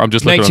talking about. I'm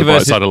just looking on the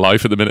bright side of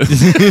life at the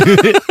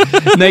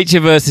minute.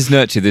 Nature versus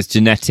nurture. There's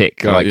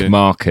genetic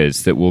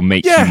markers that will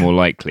make you more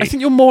likely. I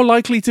think you're more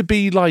likely to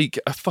be like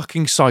a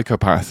fucking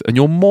psychopath, and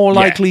you're more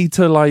likely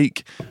to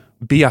like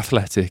be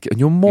athletic, and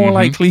you're more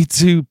likely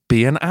to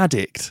be an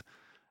addict,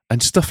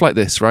 and stuff like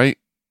this, right?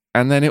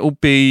 And then there'll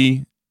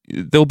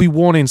be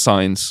warning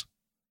signs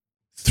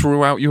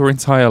throughout your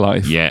entire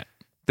life. Yeah.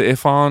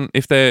 That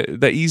if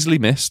they're easily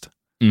missed,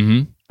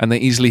 and they're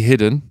easily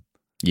hidden.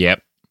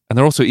 Yep. And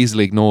they're also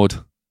easily ignored.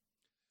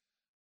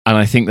 And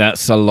I think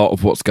that's a lot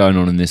of what's going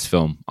on in this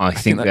film. I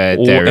think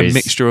there is a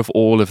mixture of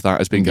all of that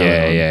has been going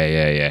on.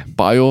 Yeah.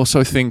 But I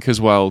also think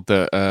as well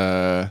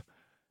that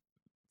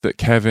that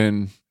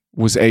Kevin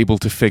was able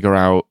to figure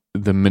out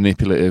the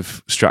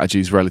manipulative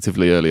strategies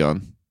relatively early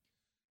on.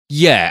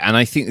 Yeah, and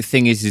I think the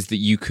thing is that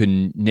you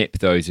can nip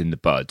those in the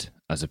bud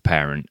as a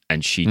parent,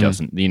 and she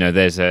doesn't. You know,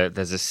 there's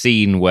a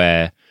scene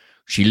where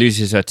she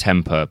loses her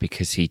temper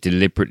because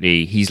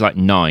he's like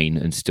 9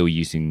 and still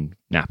using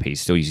nappies,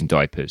 still using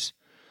diapers.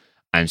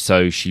 And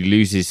so she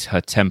loses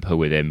her temper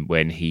with him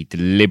when he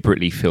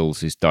deliberately fills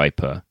his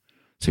diaper.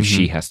 So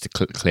she has to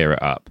clear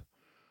it up.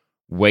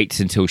 Waits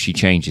until she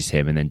changes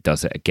him and then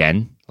does it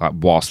again, like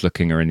whilst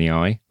looking her in the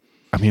eye.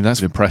 I mean,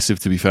 that's impressive,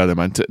 to be fair, though,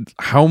 man.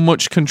 How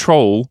much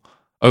control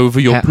over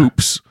your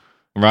poops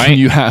can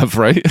you have,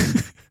 right?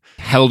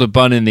 Held a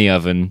bun in the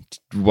oven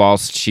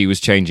whilst she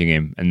was changing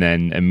him and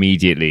then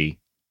immediately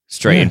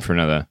straight in for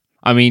another.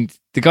 I mean,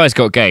 the guy's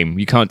got game.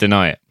 You can't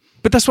deny it.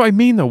 But that's what I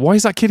mean, though. Why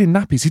is that kid in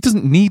nappies? He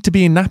doesn't need to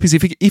be in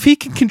nappies. If he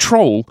can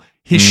control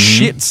his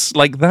shits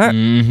like that,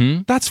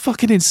 that's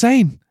fucking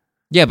insane.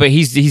 Yeah, but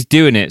he's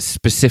doing it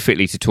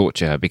specifically to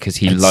torture her because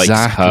he likes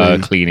her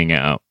cleaning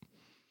it up.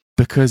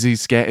 Because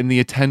he's getting the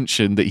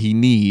attention that he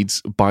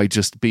needs by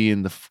just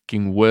being the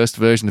fucking worst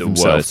version of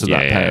himself to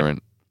that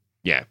parent.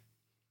 Yeah.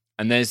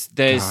 And there's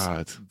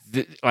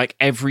like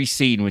every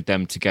scene with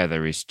them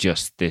together is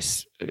just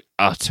this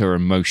utter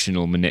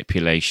emotional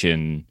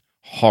manipulation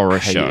horror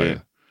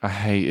show. I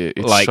hate it.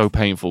 It's Like, so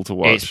painful to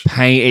watch.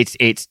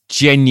 It's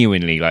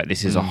genuinely like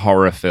this is a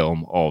horror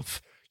film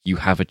of you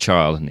have a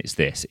child and it's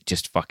this. It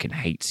just fucking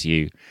hates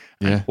you.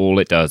 Yeah. And all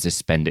it does is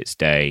spend its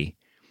day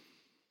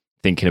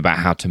thinking about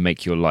how to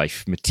make your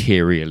life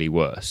materially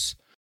worse.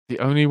 The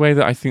only way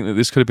that I think that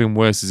this could have been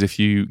worse is if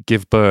you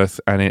give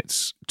birth and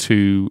it's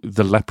to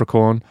the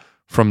leprechaun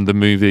from the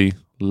movie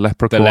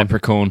Leprechaun. The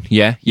Leprechaun.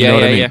 Yeah. You Yeah. know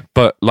what Yeah. I mean? Yeah.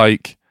 But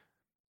like,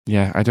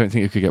 yeah, I don't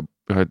think it could get.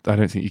 I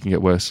don't think you can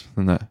get worse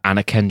than that.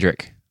 Anna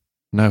Kendrick.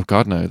 No,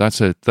 God, no.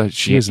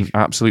 She Yeah, is an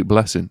absolute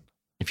blessing.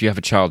 If you have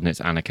a child and it's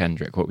Anna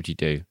Kendrick, what would you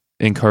do?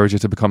 Encourage her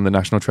to become the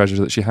national treasure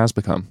that she has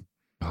become.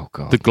 Oh,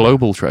 God. The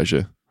global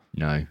treasure.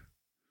 No.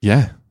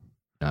 Yeah.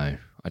 No.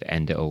 I'd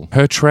end it all.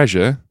 Her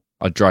treasure,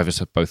 I'd drive us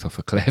both off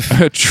a cliff.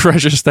 her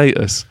treasure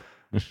status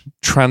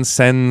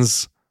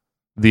transcends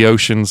the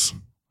oceans.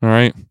 All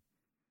right.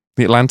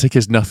 The Atlantic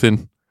is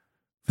nothing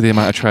for the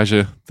amount of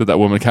treasure that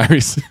woman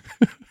carries.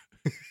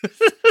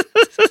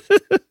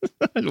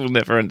 I will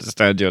never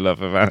understand your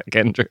love of Anna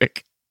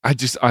Kendrick.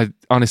 I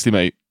honestly,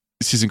 mate,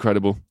 she's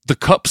incredible. The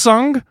Cup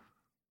song?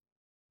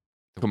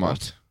 Come on.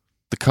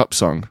 The Cup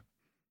song.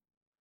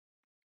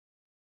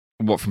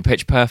 What, from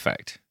Pitch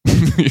Perfect?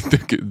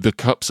 the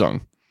Cup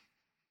song.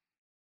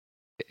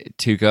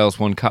 Two Girls,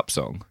 One Cup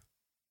song.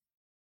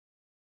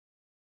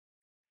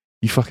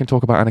 You fucking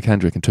talk about Anna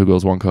Kendrick and Two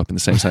Girls, One Cup in the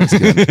same sentence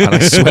again. And I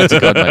swear to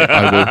God, mate,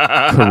 I will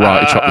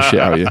karate chop the shit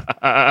out of you.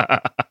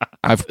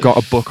 I've got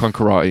a book on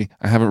karate.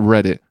 I haven't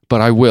read it,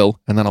 but I will,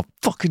 and then I'll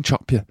fucking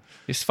chop you.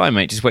 It's fine,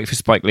 mate. Just wait for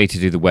Spike Lee to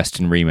do the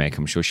Western remake.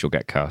 I'm sure she'll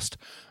get cast.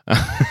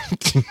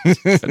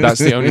 That's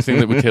the only thing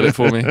that would kill it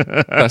for me.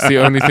 That's the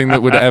only thing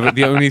that would ever,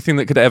 the only thing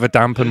that could ever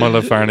dampen my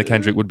love for Anna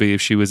Kendrick would be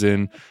if she was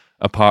in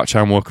a Park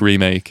Chan-wook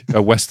remake, a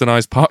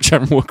westernized Park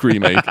Chan-wook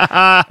remake,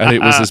 and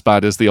it was as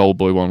bad as the Old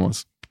Boy one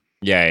was.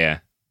 Yeah.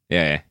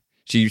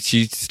 She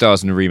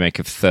stars in a remake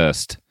of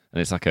Thirst,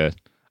 and it's like a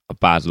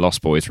bad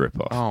Lost Boys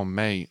ripoff. Oh,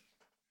 mate.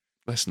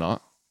 Let's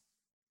not.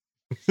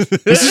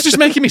 This is just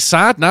making me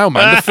sad now,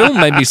 man. The film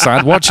made me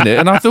sad watching it,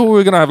 and I thought we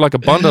were going to have like a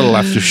bundle of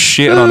laughs just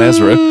shitting on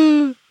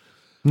Ezra.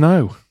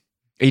 No.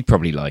 He'd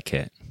probably like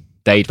it.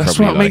 They'd That's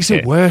probably what like makes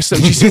it worse.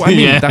 Do you see what I mean?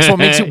 Yeah. That's what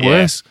makes it Yeah.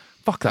 worse.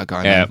 Fuck that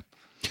guy, Yeah. man.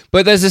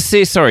 But there's a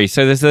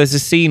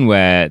scene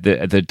where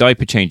the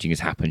diaper changing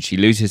has happened. She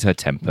loses her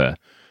temper.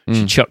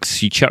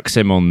 She chucks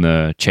him on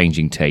the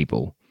changing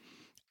table.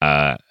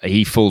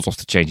 He falls off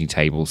the changing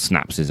table,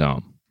 snaps his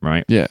arm.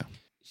 Right. Yeah.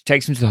 She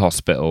takes him to the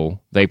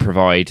hospital. They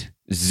provide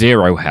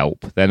zero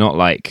help. They're not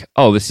like,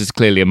 oh, this is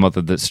clearly a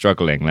mother that's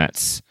struggling.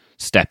 Let's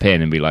step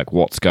in and be like,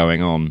 what's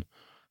going on?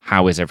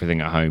 How is everything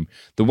at home?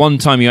 The one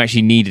time you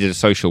actually needed a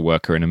social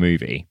worker in a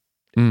movie,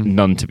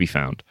 none to be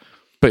found.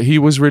 But he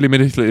was really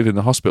manipulative in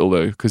the hospital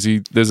though, because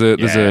there's a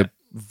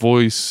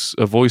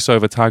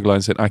voiceover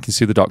tagline said, "I can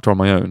see the doctor on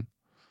my own."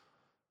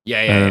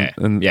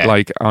 And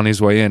like on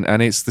his way in,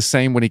 and it's the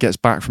same when he gets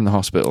back from the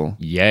hospital.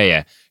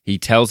 Yeah. He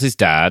tells his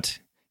dad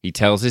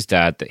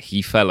that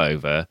he fell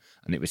over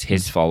and it was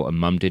his fault and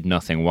mum did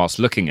nothing, whilst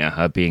looking at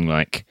her being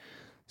like,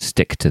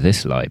 stick to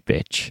this lie,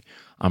 bitch.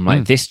 I'm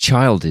like, this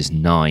child is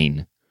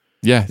 9.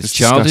 Yeah, This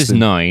child is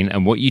 9,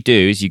 and what you do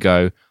is you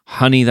go,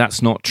 honey,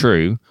 that's not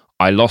true.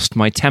 I lost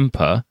my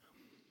temper.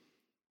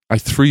 I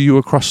threw you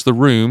across the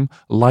room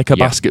like a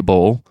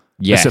basketball.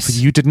 Yes. Except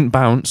for you didn't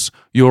bounce.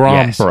 Your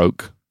arm Yes.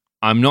 broke.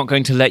 I'm not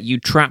going to let you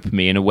trap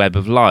me in a web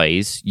of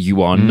lies.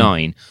 You are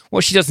 9.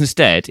 What she does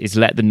instead is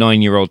let the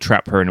 9-year-old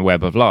trap her in a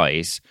web of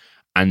lies,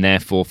 and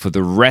therefore for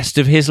the rest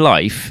of his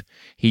life,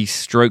 he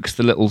strokes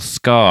the little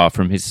scar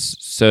from his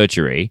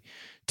surgery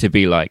to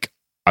be like,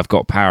 I've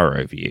got power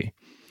over you.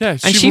 Yeah,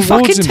 And she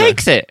fucking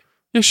takes it.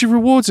 Yeah, she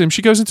rewards him.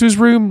 She goes into his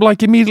room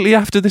like immediately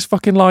after this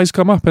fucking lies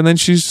come up, and then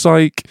she's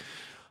like,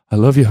 "I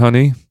love you,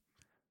 honey."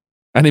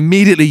 And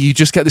immediately you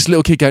just get this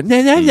little kid going,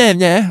 "Nah, nah, nah,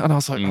 nah," and I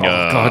was like, "Oh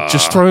God,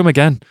 just throw him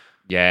again,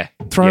 Yeah.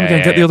 throw him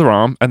again, get the other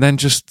arm, and then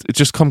just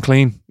come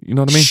clean." You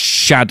know what I mean?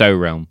 Shadow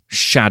Realm.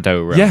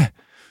 Yeah,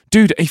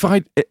 dude. If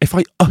I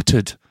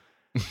uttered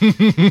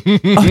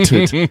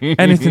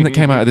anything that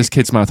came out of this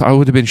kid's mouth, I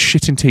would have been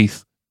shitting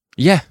teeth.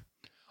 Yeah.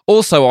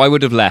 Also, I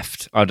would have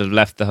left. I'd have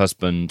left the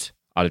husband.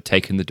 I'd have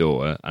taken the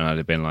daughter, and I'd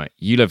have been like,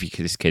 "You love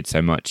this kid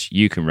so much,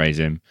 you can raise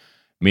him.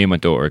 Me and my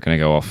daughter are going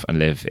to go off and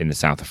live in the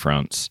south of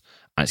France,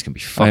 and it's going to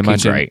be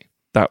fucking great."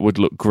 That would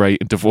look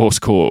great in divorce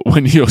court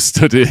when you're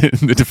stood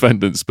in the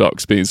defendant's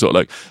box being sort of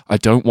like, "I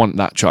don't want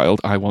that child.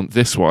 I want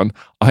this one.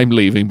 I'm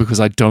leaving because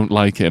I don't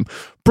like him."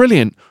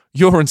 Brilliant.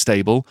 You're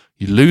unstable.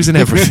 You're losing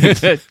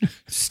everything.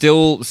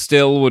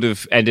 Still would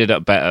have ended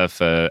up better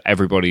for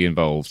everybody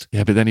involved.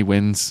 Yeah, but then he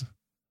wins.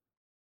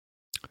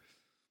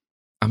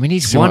 I mean,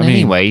 he's See what won I mean?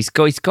 anyway. He's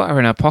got her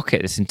in her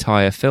pocket this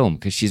entire film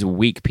because she's a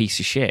weak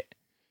piece of shit.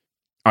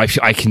 I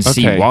can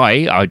see Okay.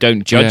 why. I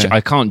don't judge. Yeah.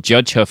 I can't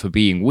judge her for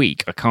being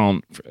weak.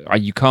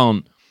 You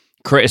can't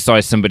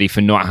criticize somebody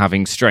for not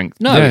having strength.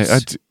 No, Yeah,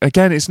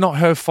 again, it's not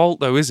her fault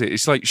though, is it?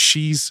 It's like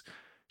she's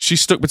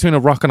stuck between a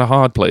rock and a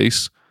hard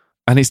place,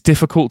 And it's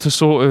difficult to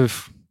sort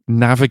of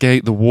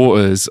navigate the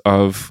waters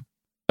of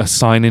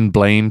assigning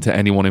blame to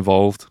anyone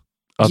involved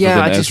other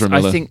than Ezra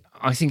Miller.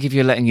 I think if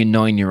you're letting your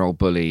 9-year-old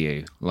bully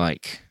you,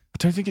 like... I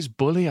don't think it's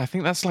bully. I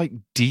think that's like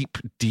deep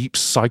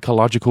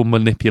psychological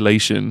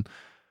manipulation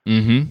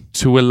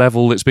to a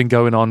level that's been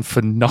going on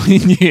for 9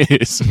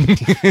 years.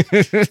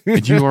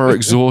 And you are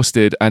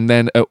exhausted, and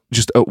then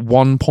just at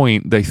one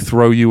point they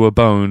throw you a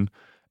bone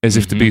as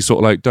if to be sort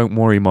of like, don't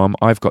worry, Mom,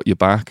 I've got your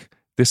back.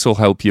 This will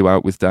help you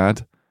out with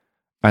Dad.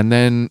 And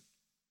then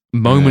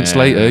moments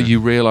later,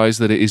 you realize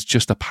that it is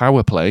just a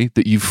power play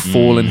that you've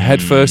fallen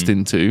headfirst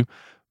into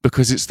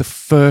because it's the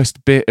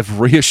first bit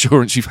of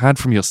reassurance you've had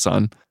from your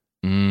son.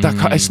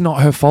 It's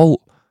not her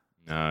fault.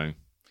 No.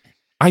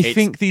 I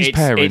think these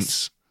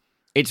parents...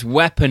 It's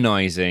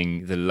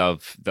weaponizing the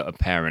love that a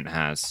parent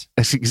has.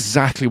 That's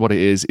exactly what it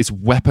is. It's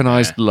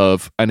weaponized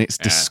love, and it's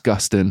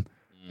disgusting.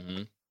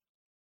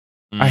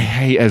 I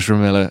hate Ezra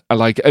Miller.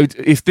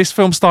 If this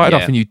film started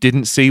off and you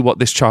didn't see what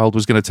this child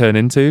was going to turn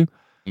into,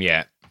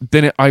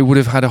 then I would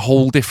have had a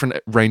whole different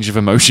range of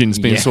emotions,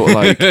 being sort of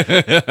like,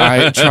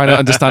 trying to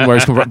understand where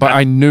it's coming from. But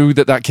I knew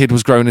that kid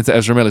was growing into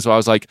Ezra Miller, so I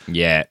was like,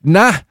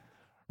 nah,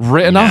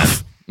 written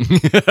off.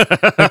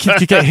 That kid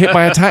could get hit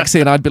by a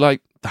taxi, and I'd be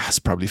like, that's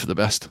probably for the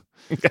best.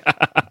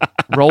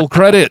 Roll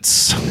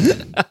credits.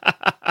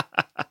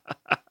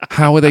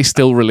 How are they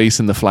still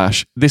releasing The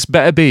Flash? This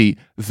better be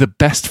the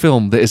best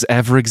film that has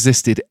ever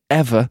existed,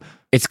 ever.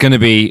 It's going to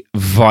be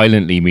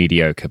violently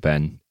mediocre,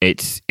 Ben.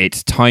 It's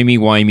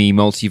timey-wimey,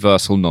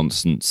 multiversal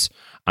nonsense.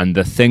 And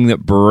the thing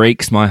that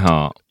breaks my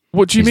heart...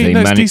 What do you mean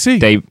that's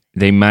DC?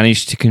 They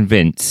managed to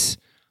convince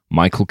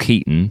Michael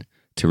Keaton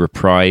to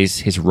reprise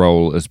his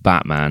role as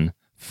Batman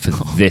for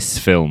this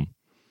film.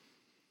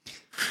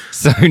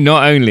 So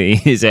not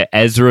only is it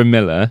Ezra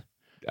Miller...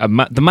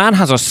 the man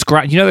has a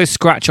scratch... You know those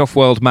scratch-off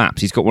world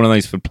maps? He's got one of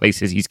those for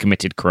places he's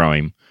committed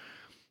crime.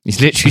 He's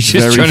literally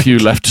just very few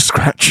left to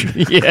scratch.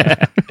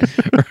 Yeah,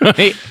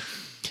 right.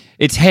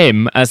 It's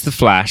him as the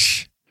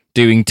Flash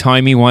doing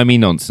timey-wimey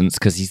nonsense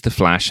because he's the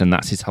Flash and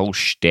that's his whole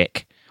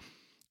shtick.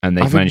 And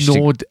they've I've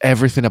ignored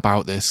everything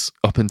about this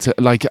up until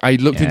I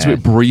looked into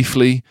it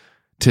briefly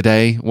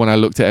today when I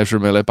looked at Ezra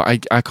Miller, but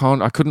I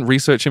couldn't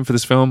research him for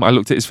this film. I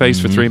looked at his face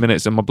for 3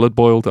 minutes and my blood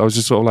boiled. I was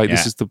just sort of like,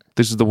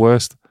 this is the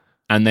worst.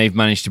 And they've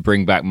managed to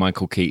bring back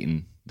Michael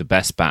Keaton, the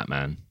best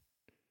Batman,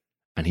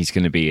 and he's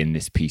going to be in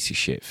this piece of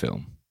shit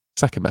film.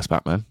 Second best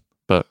Batman,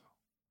 but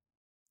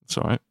it's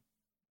all right.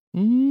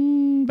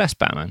 Best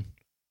Batman.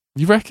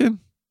 You reckon?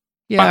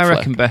 Yeah, Batfleck. I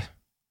reckon.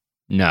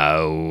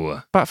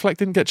 No. Batfleck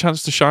didn't get a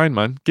chance to shine,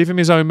 man. Give him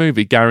his own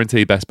movie,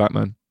 guarantee best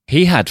Batman.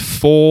 He had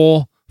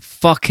 4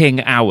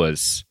 fucking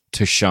hours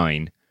to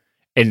shine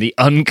in the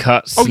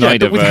uncut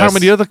Snyderverse. Yeah, with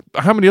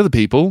how many other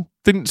people?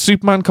 Didn't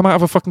Superman come out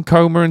of a fucking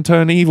coma and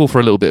turn evil for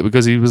a little bit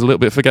because he was a little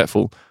bit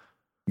forgetful?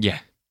 Yeah.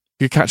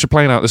 You could catch a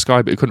plane out of the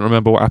sky, but he couldn't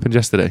remember what happened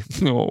yesterday.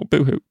 Oh,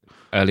 boo-hoo.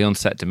 Early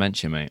onset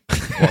dementia, mate.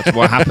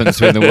 What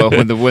happens when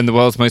the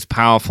world's most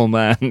powerful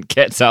man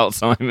gets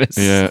Alzheimer's?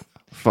 Yeah,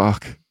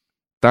 fuck.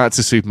 That's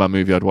a Superman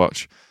movie I'd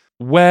watch.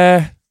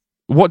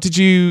 What did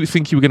you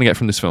think you were going to get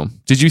from this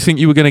film? Did you think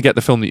you were going to get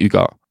the film that you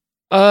got?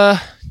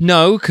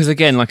 No, because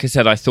again, like I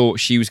said, I thought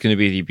she was going to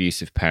be the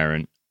abusive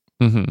parent.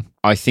 Mm-hmm.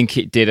 I think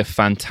it did a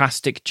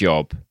fantastic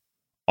job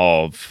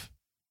of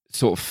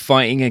sort of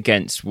fighting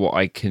against what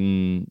I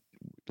can,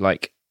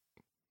 like,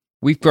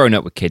 we've grown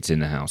up with kids in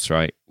the house,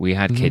 right? We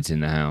had kids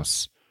in the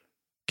house.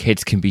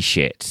 Kids can be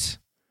shit.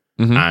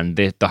 Mm-hmm. And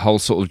the whole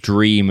sort of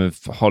dream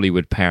of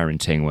Hollywood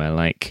parenting where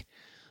like,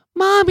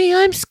 Mommy,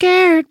 I'm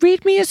scared.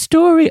 Read me a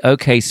story.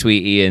 Okay,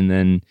 sweetie. And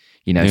then,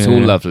 it's all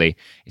lovely.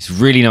 It's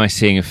really nice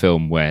seeing a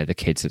film where the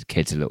kid's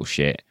a little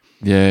shit.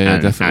 Yeah,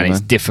 definitely. And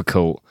it's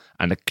difficult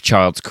and the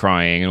child's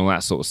crying and all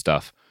that sort of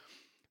stuff.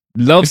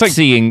 Love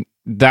seeing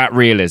that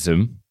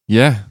realism.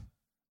 Yeah.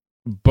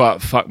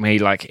 But fuck me,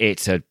 like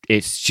it's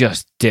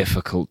just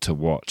difficult to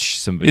watch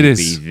somebody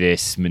be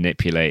this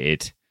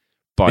manipulated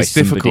by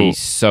somebody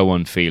so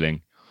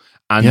unfeeling.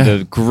 And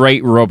the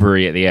great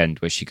robbery at the end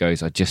where she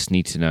goes, I just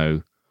need to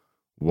know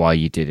why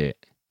you did it.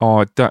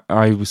 Oh,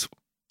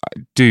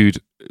 dude,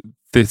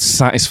 the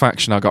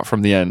satisfaction I got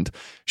from the end.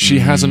 She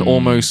has an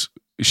almost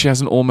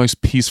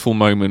peaceful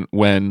moment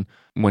when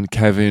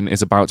Kevin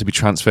is about to be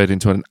transferred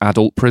into an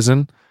adult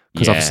prison.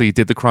 Because obviously he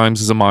did the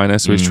crimes as a minor,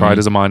 so he's tried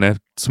as a minor.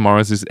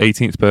 Tomorrow's his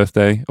 18th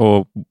birthday,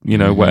 or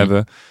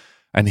whatever.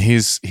 And he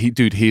is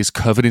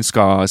covered in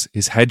scars.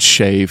 His head's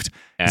shaved.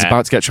 He's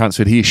about to get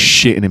transferred. He is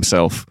shitting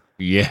himself.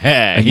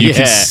 Yeah, and you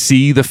can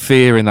see the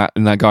fear in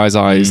that guy's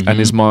eyes. And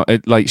his mom,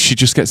 she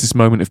just gets this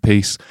moment of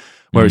peace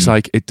where it's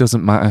like, it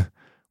doesn't matter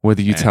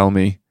whether you tell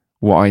me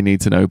what I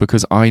need to know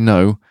because I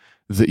know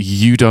that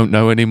you don't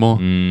know anymore.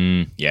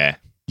 Yeah.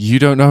 You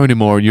don't know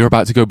anymore, and you're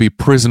about to go be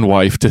prison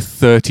wife to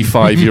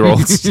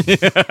 35-year-olds.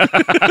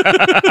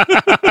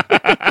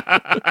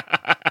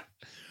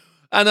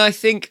 And I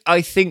think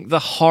the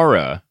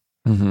horror,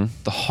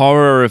 the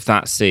horror of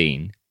that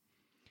scene,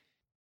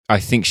 I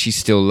think she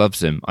still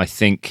loves him. I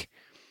think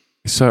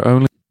so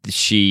only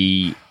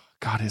she,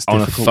 God, it's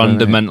on a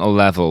fundamental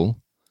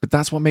level, But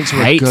that's what makes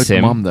her a Hates good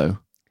him. mom, though.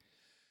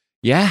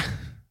 Yeah.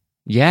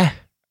 Yeah.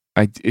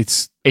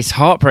 It's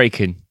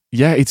heartbreaking.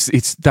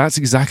 that's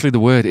exactly the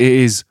word. It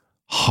is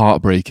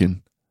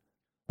heartbreaking.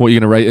 What are you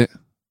going to rate it?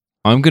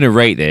 I'm going to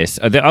rate this.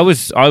 I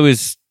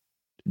was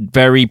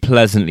very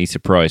pleasantly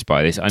surprised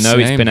by this. I know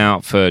it's Same. been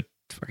out for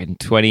fucking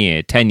 20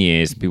 years, 10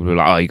 years. People were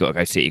like, oh, you got to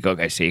go see it. You got to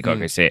go see it. You got to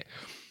go see it.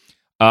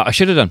 I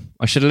should have done.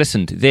 I should have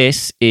listened.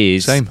 This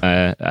is Same.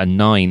 A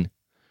 9.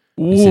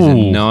 This is a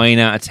 9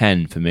 out of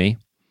 10 for me.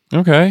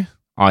 Okay.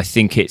 I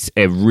think it's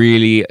a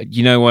really,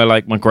 I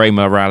like my grey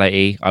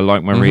morality. I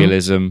like my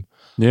realism.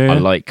 Yeah. I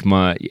like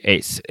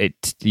it's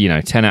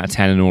 10 out of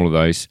 10 in all of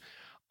those.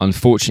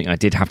 Unfortunately, I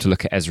did have to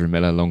look at Ezra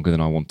Miller longer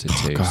than I wanted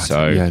to. God,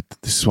 so yeah,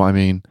 this is what I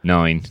mean.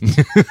 9.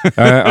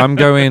 I'm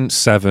going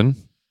 7.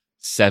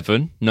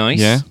 7. Nice.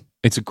 Yeah.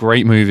 It's a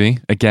great movie.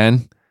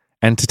 Again,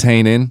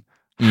 entertaining,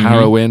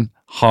 harrowing,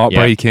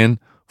 heartbreaking,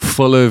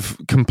 full of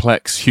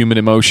complex human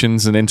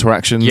emotions and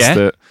interactions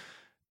that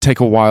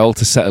take a while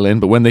to settle in.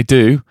 But when they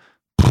do,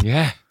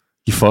 Yeah.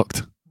 you're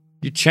fucked.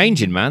 You're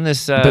changing, man.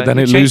 There's, But then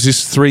it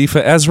loses 3 for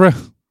Ezra.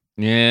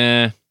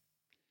 Yeah.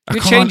 I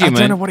You're changing, I man.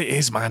 don't know what it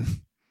is, man.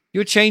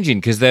 You're changing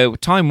because the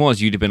time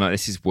was you'd have been like,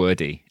 this is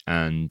wordy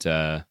and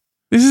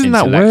This isn't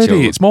that intellectual.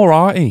 wordy. It's more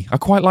arty. I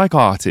quite like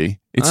arty.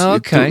 It's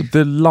okay.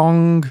 The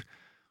long,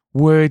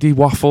 wordy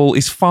waffle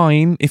is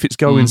fine if it's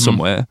going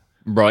somewhere.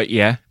 right.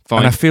 Yeah. Fine.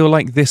 And I feel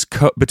like this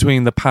cut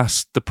between the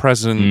past, the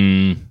present,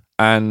 Mm.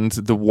 and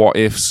the what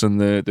ifs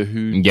and the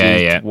who did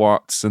Yeah.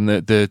 what's and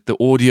the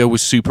audio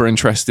was super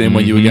interesting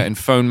when you were getting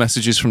phone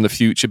messages from the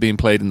future being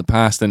played in the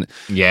past, and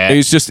Yeah.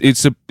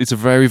 it's a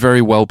very,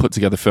 very well put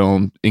together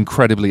film,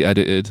 incredibly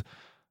edited.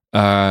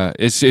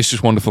 It's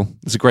just wonderful.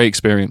 It's a great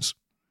experience.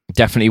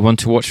 Definitely one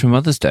to watch for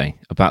Mother's Day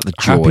about the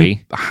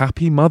joy.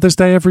 Happy Mother's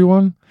Day,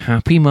 everyone.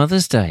 Happy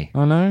Mother's Day.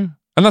 I know.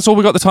 And that's all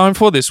we got the time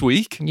for this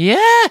week.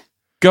 Yeah.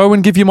 Go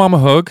and give your mom a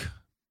hug.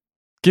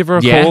 Give her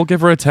a Yeah. call.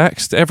 Give her a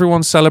text.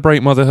 Everyone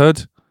celebrate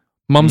motherhood.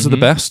 Mums are the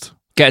best.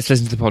 Get us to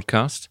listen to the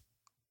podcast.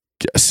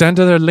 Send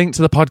her a link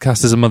to the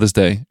podcast as a Mother's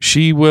Day.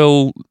 She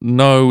will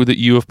know that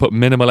you have put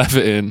minimal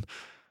effort in.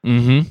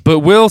 Mm-hmm. But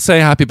we'll say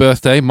happy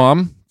birthday,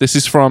 Mom. This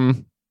is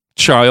from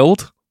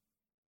Child.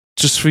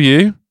 Just for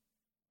you.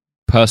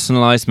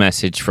 Personalized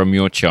message from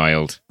your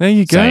child There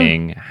you go.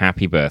 saying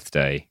happy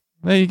birthday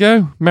There you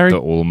go. Merry to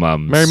all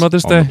mums. Merry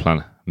Mother's on Day. the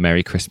planet.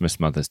 Merry Christmas,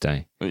 Mother's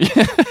Day.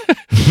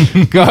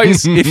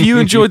 Guys, if you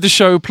enjoyed the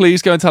show,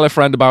 please go and tell a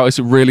friend about us.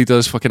 It really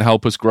does fucking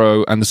help us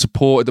grow. And the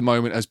support at the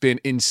moment has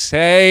been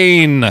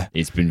insane.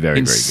 It's been very,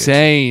 very good.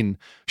 Insane.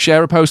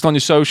 Share a post on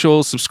your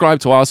socials, subscribe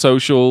to our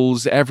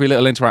socials, every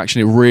little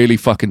interaction. It really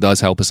fucking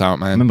does help us out, I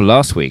man. remember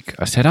last week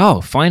I said,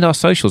 find our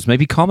socials,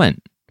 maybe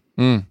comment.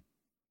 Mm.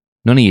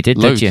 None of you did,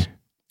 Loads. did you?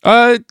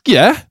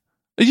 Yeah.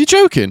 Are you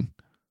joking?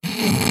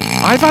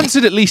 I've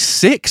answered at least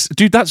 6.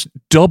 Dude, that's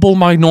double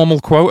my normal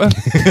quota.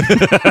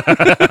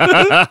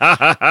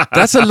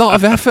 That's a lot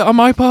of effort on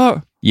my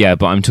part. Yeah,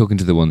 but I'm talking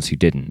to the ones who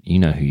didn't. You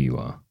know who you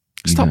are.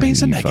 You Stop know being who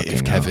so you negative,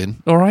 fucking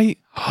Kevin. All right?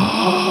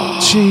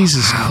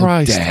 Jesus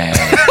Christ.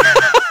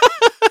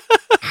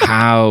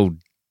 How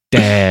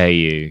dare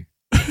you?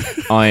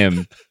 I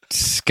am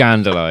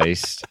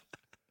scandalized.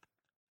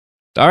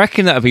 I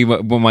reckon that'll be one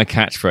of my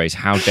catchphrase.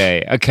 How dare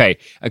you? Okay.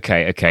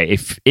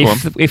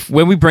 If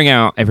when we bring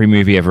out every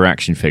movie ever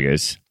action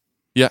figures,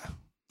 Yeah.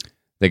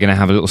 they're going to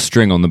have a little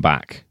string on the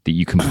back that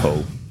you can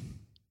pull.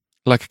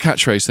 Like a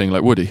catchphrase thing,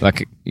 like Woody.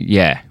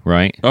 Yeah,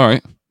 right? All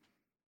right.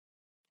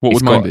 What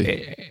would mine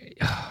be?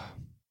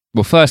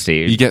 Well,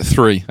 firstly, You get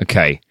 3.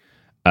 okay.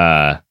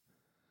 Hello,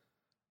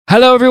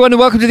 everyone, and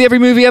welcome to the Every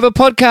Movie Ever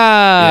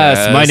podcast.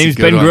 Yeah, My that's a name's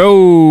good Ben one.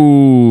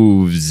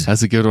 Groves.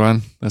 That's a good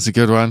one.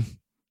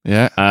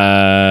 Yeah.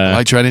 I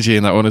like your energy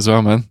in that one as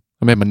well, man.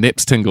 I made my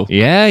nips tingle.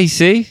 Yeah, you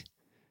see?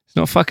 It's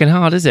not fucking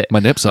hard, is it? My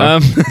nips are.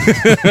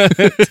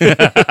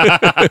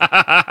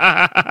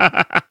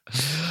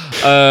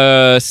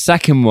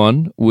 Second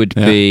one would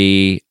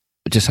be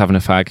just having a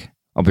fag.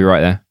 I'll be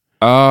right there.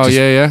 Oh,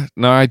 yeah.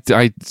 No, I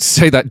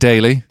say that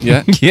daily.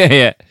 Yeah.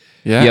 Yeah.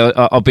 Yeah.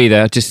 I'll be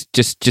there. Just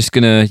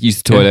gonna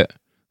use the toilet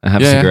and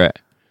have a Yeah, yeah. cigarette.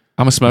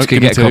 I'm a smoke. Just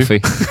gonna Give me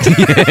get 2. coffee.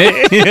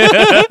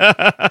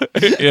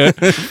 Yeah.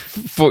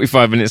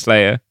 45 minutes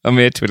later, I'm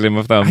here twiddling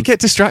my thumbs. I get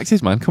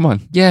distracted, man. Come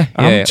on. Yeah.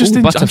 I'm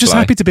just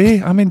happy to be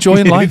here. I'm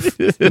enjoying life.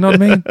 You know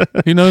what I mean?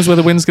 Who knows where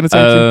the wind's going to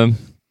take you?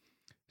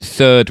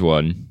 Third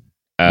one.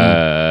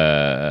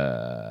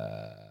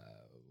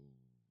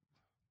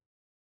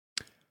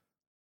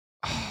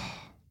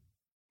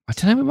 I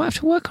don't know. We might have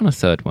to work on a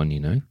third one, you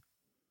know.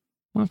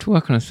 Might have to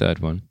work on a third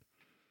one.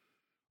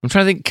 I'm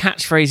trying to think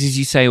catchphrases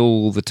you say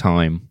all the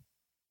time.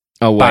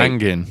 Oh, wait.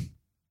 Banging.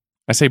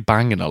 I say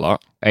banging a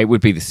lot. It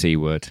would be the C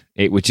word.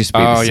 It would just be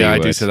the Oh, C yeah,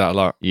 word. I do say that a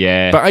lot.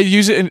 Yeah. But I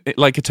use it in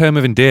like a term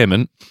of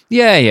endearment.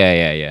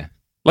 Yeah.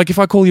 Like if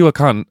I call you a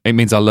cunt, it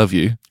means I love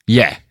you.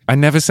 Yeah. I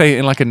never say it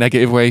in like a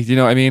negative way. You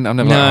know what I mean? I'm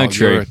never No, like, oh,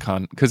 true. you're a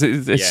cunt. Because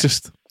it's Yeah.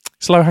 just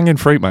slow hanging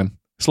fruit, man.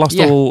 It's lost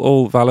Yeah.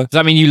 all valor. Does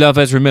that mean you love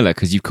Ezra Miller?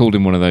 Because you've called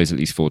him one of those at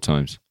least 4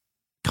 times.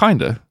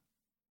 Kinda.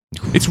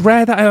 It's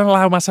rare that I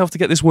allow myself to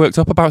get this worked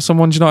up about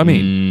someone. Do you know what I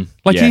mean?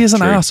 Like, yeah, he is an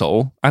true.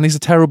 arsehole, and he's a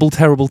terrible,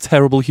 terrible,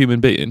 terrible human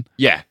being.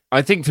 Yeah,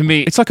 I think for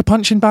me, It's like a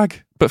punching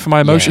bag, but for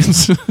my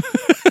emotions.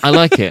 I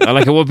like it.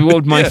 What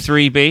would my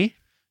 3 be?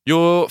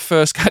 Your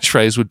first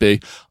catchphrase would be,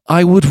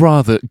 I would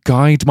rather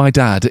guide my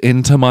dad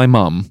into my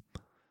mum.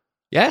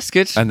 Yeah, it's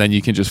good. And then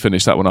you can just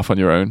finish that one off on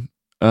your own.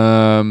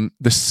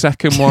 The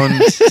second one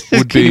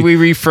would be... Can we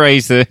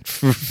rephrase it,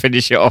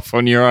 finish it off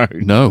on your own?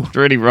 No. I'd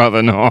really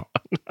rather not.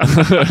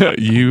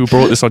 You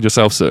brought this on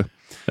yourself, sir.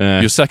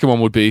 Yeah. Your second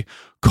one would be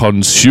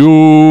consume.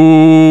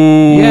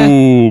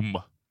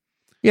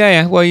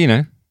 Yeah. Well, you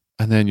know.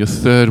 And then your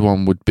third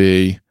one would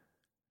be,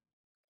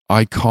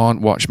 I can't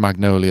watch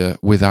Magnolia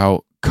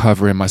without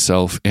covering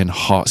myself in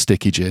hot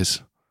sticky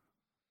jizz.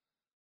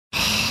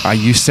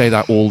 You say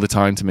that all the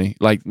time to me.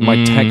 Like,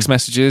 my text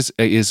messages,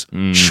 it is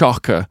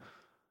shocker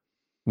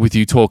with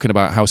you talking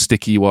about how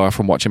sticky you are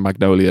from watching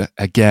Magnolia.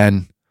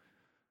 Again,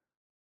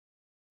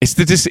 it's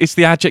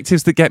the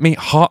adjectives that get me.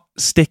 Hot,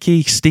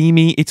 sticky,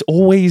 steamy. It's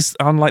always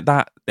on like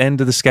that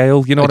end of the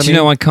scale. You know what I mean?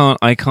 You know,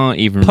 I can't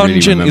even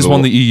Pungent really remember is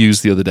one that you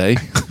used the other day.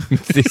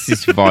 This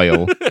is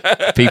vile.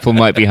 People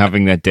might be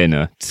having their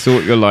dinner.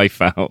 Sort your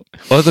life out.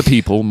 Other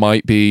people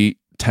might be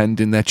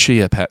tending their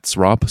chia pets,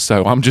 Rob.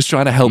 So I'm just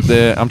trying to help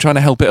I'm trying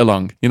to help it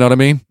along. You know what I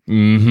mean?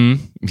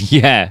 Mm-hmm.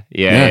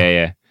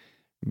 Yeah.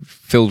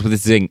 Filled with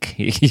zinc.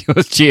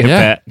 Your chia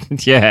pet.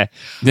 Yeah.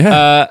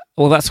 Yeah.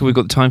 Well, that's what we've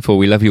got the time for.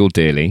 We love you all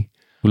dearly.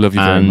 We love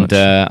you very much.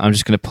 And I'm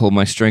just going to pull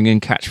my string in.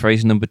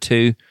 Catchphrase number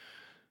 2.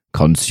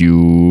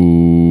 Consume.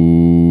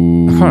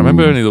 I can't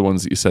remember any of the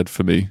ones that you said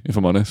for me, if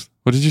I'm honest.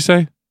 What did you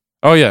say?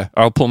 Oh, yeah.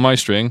 I'll pull my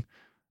string.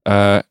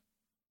 I'm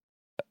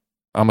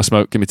a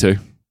smoke. Give me 2.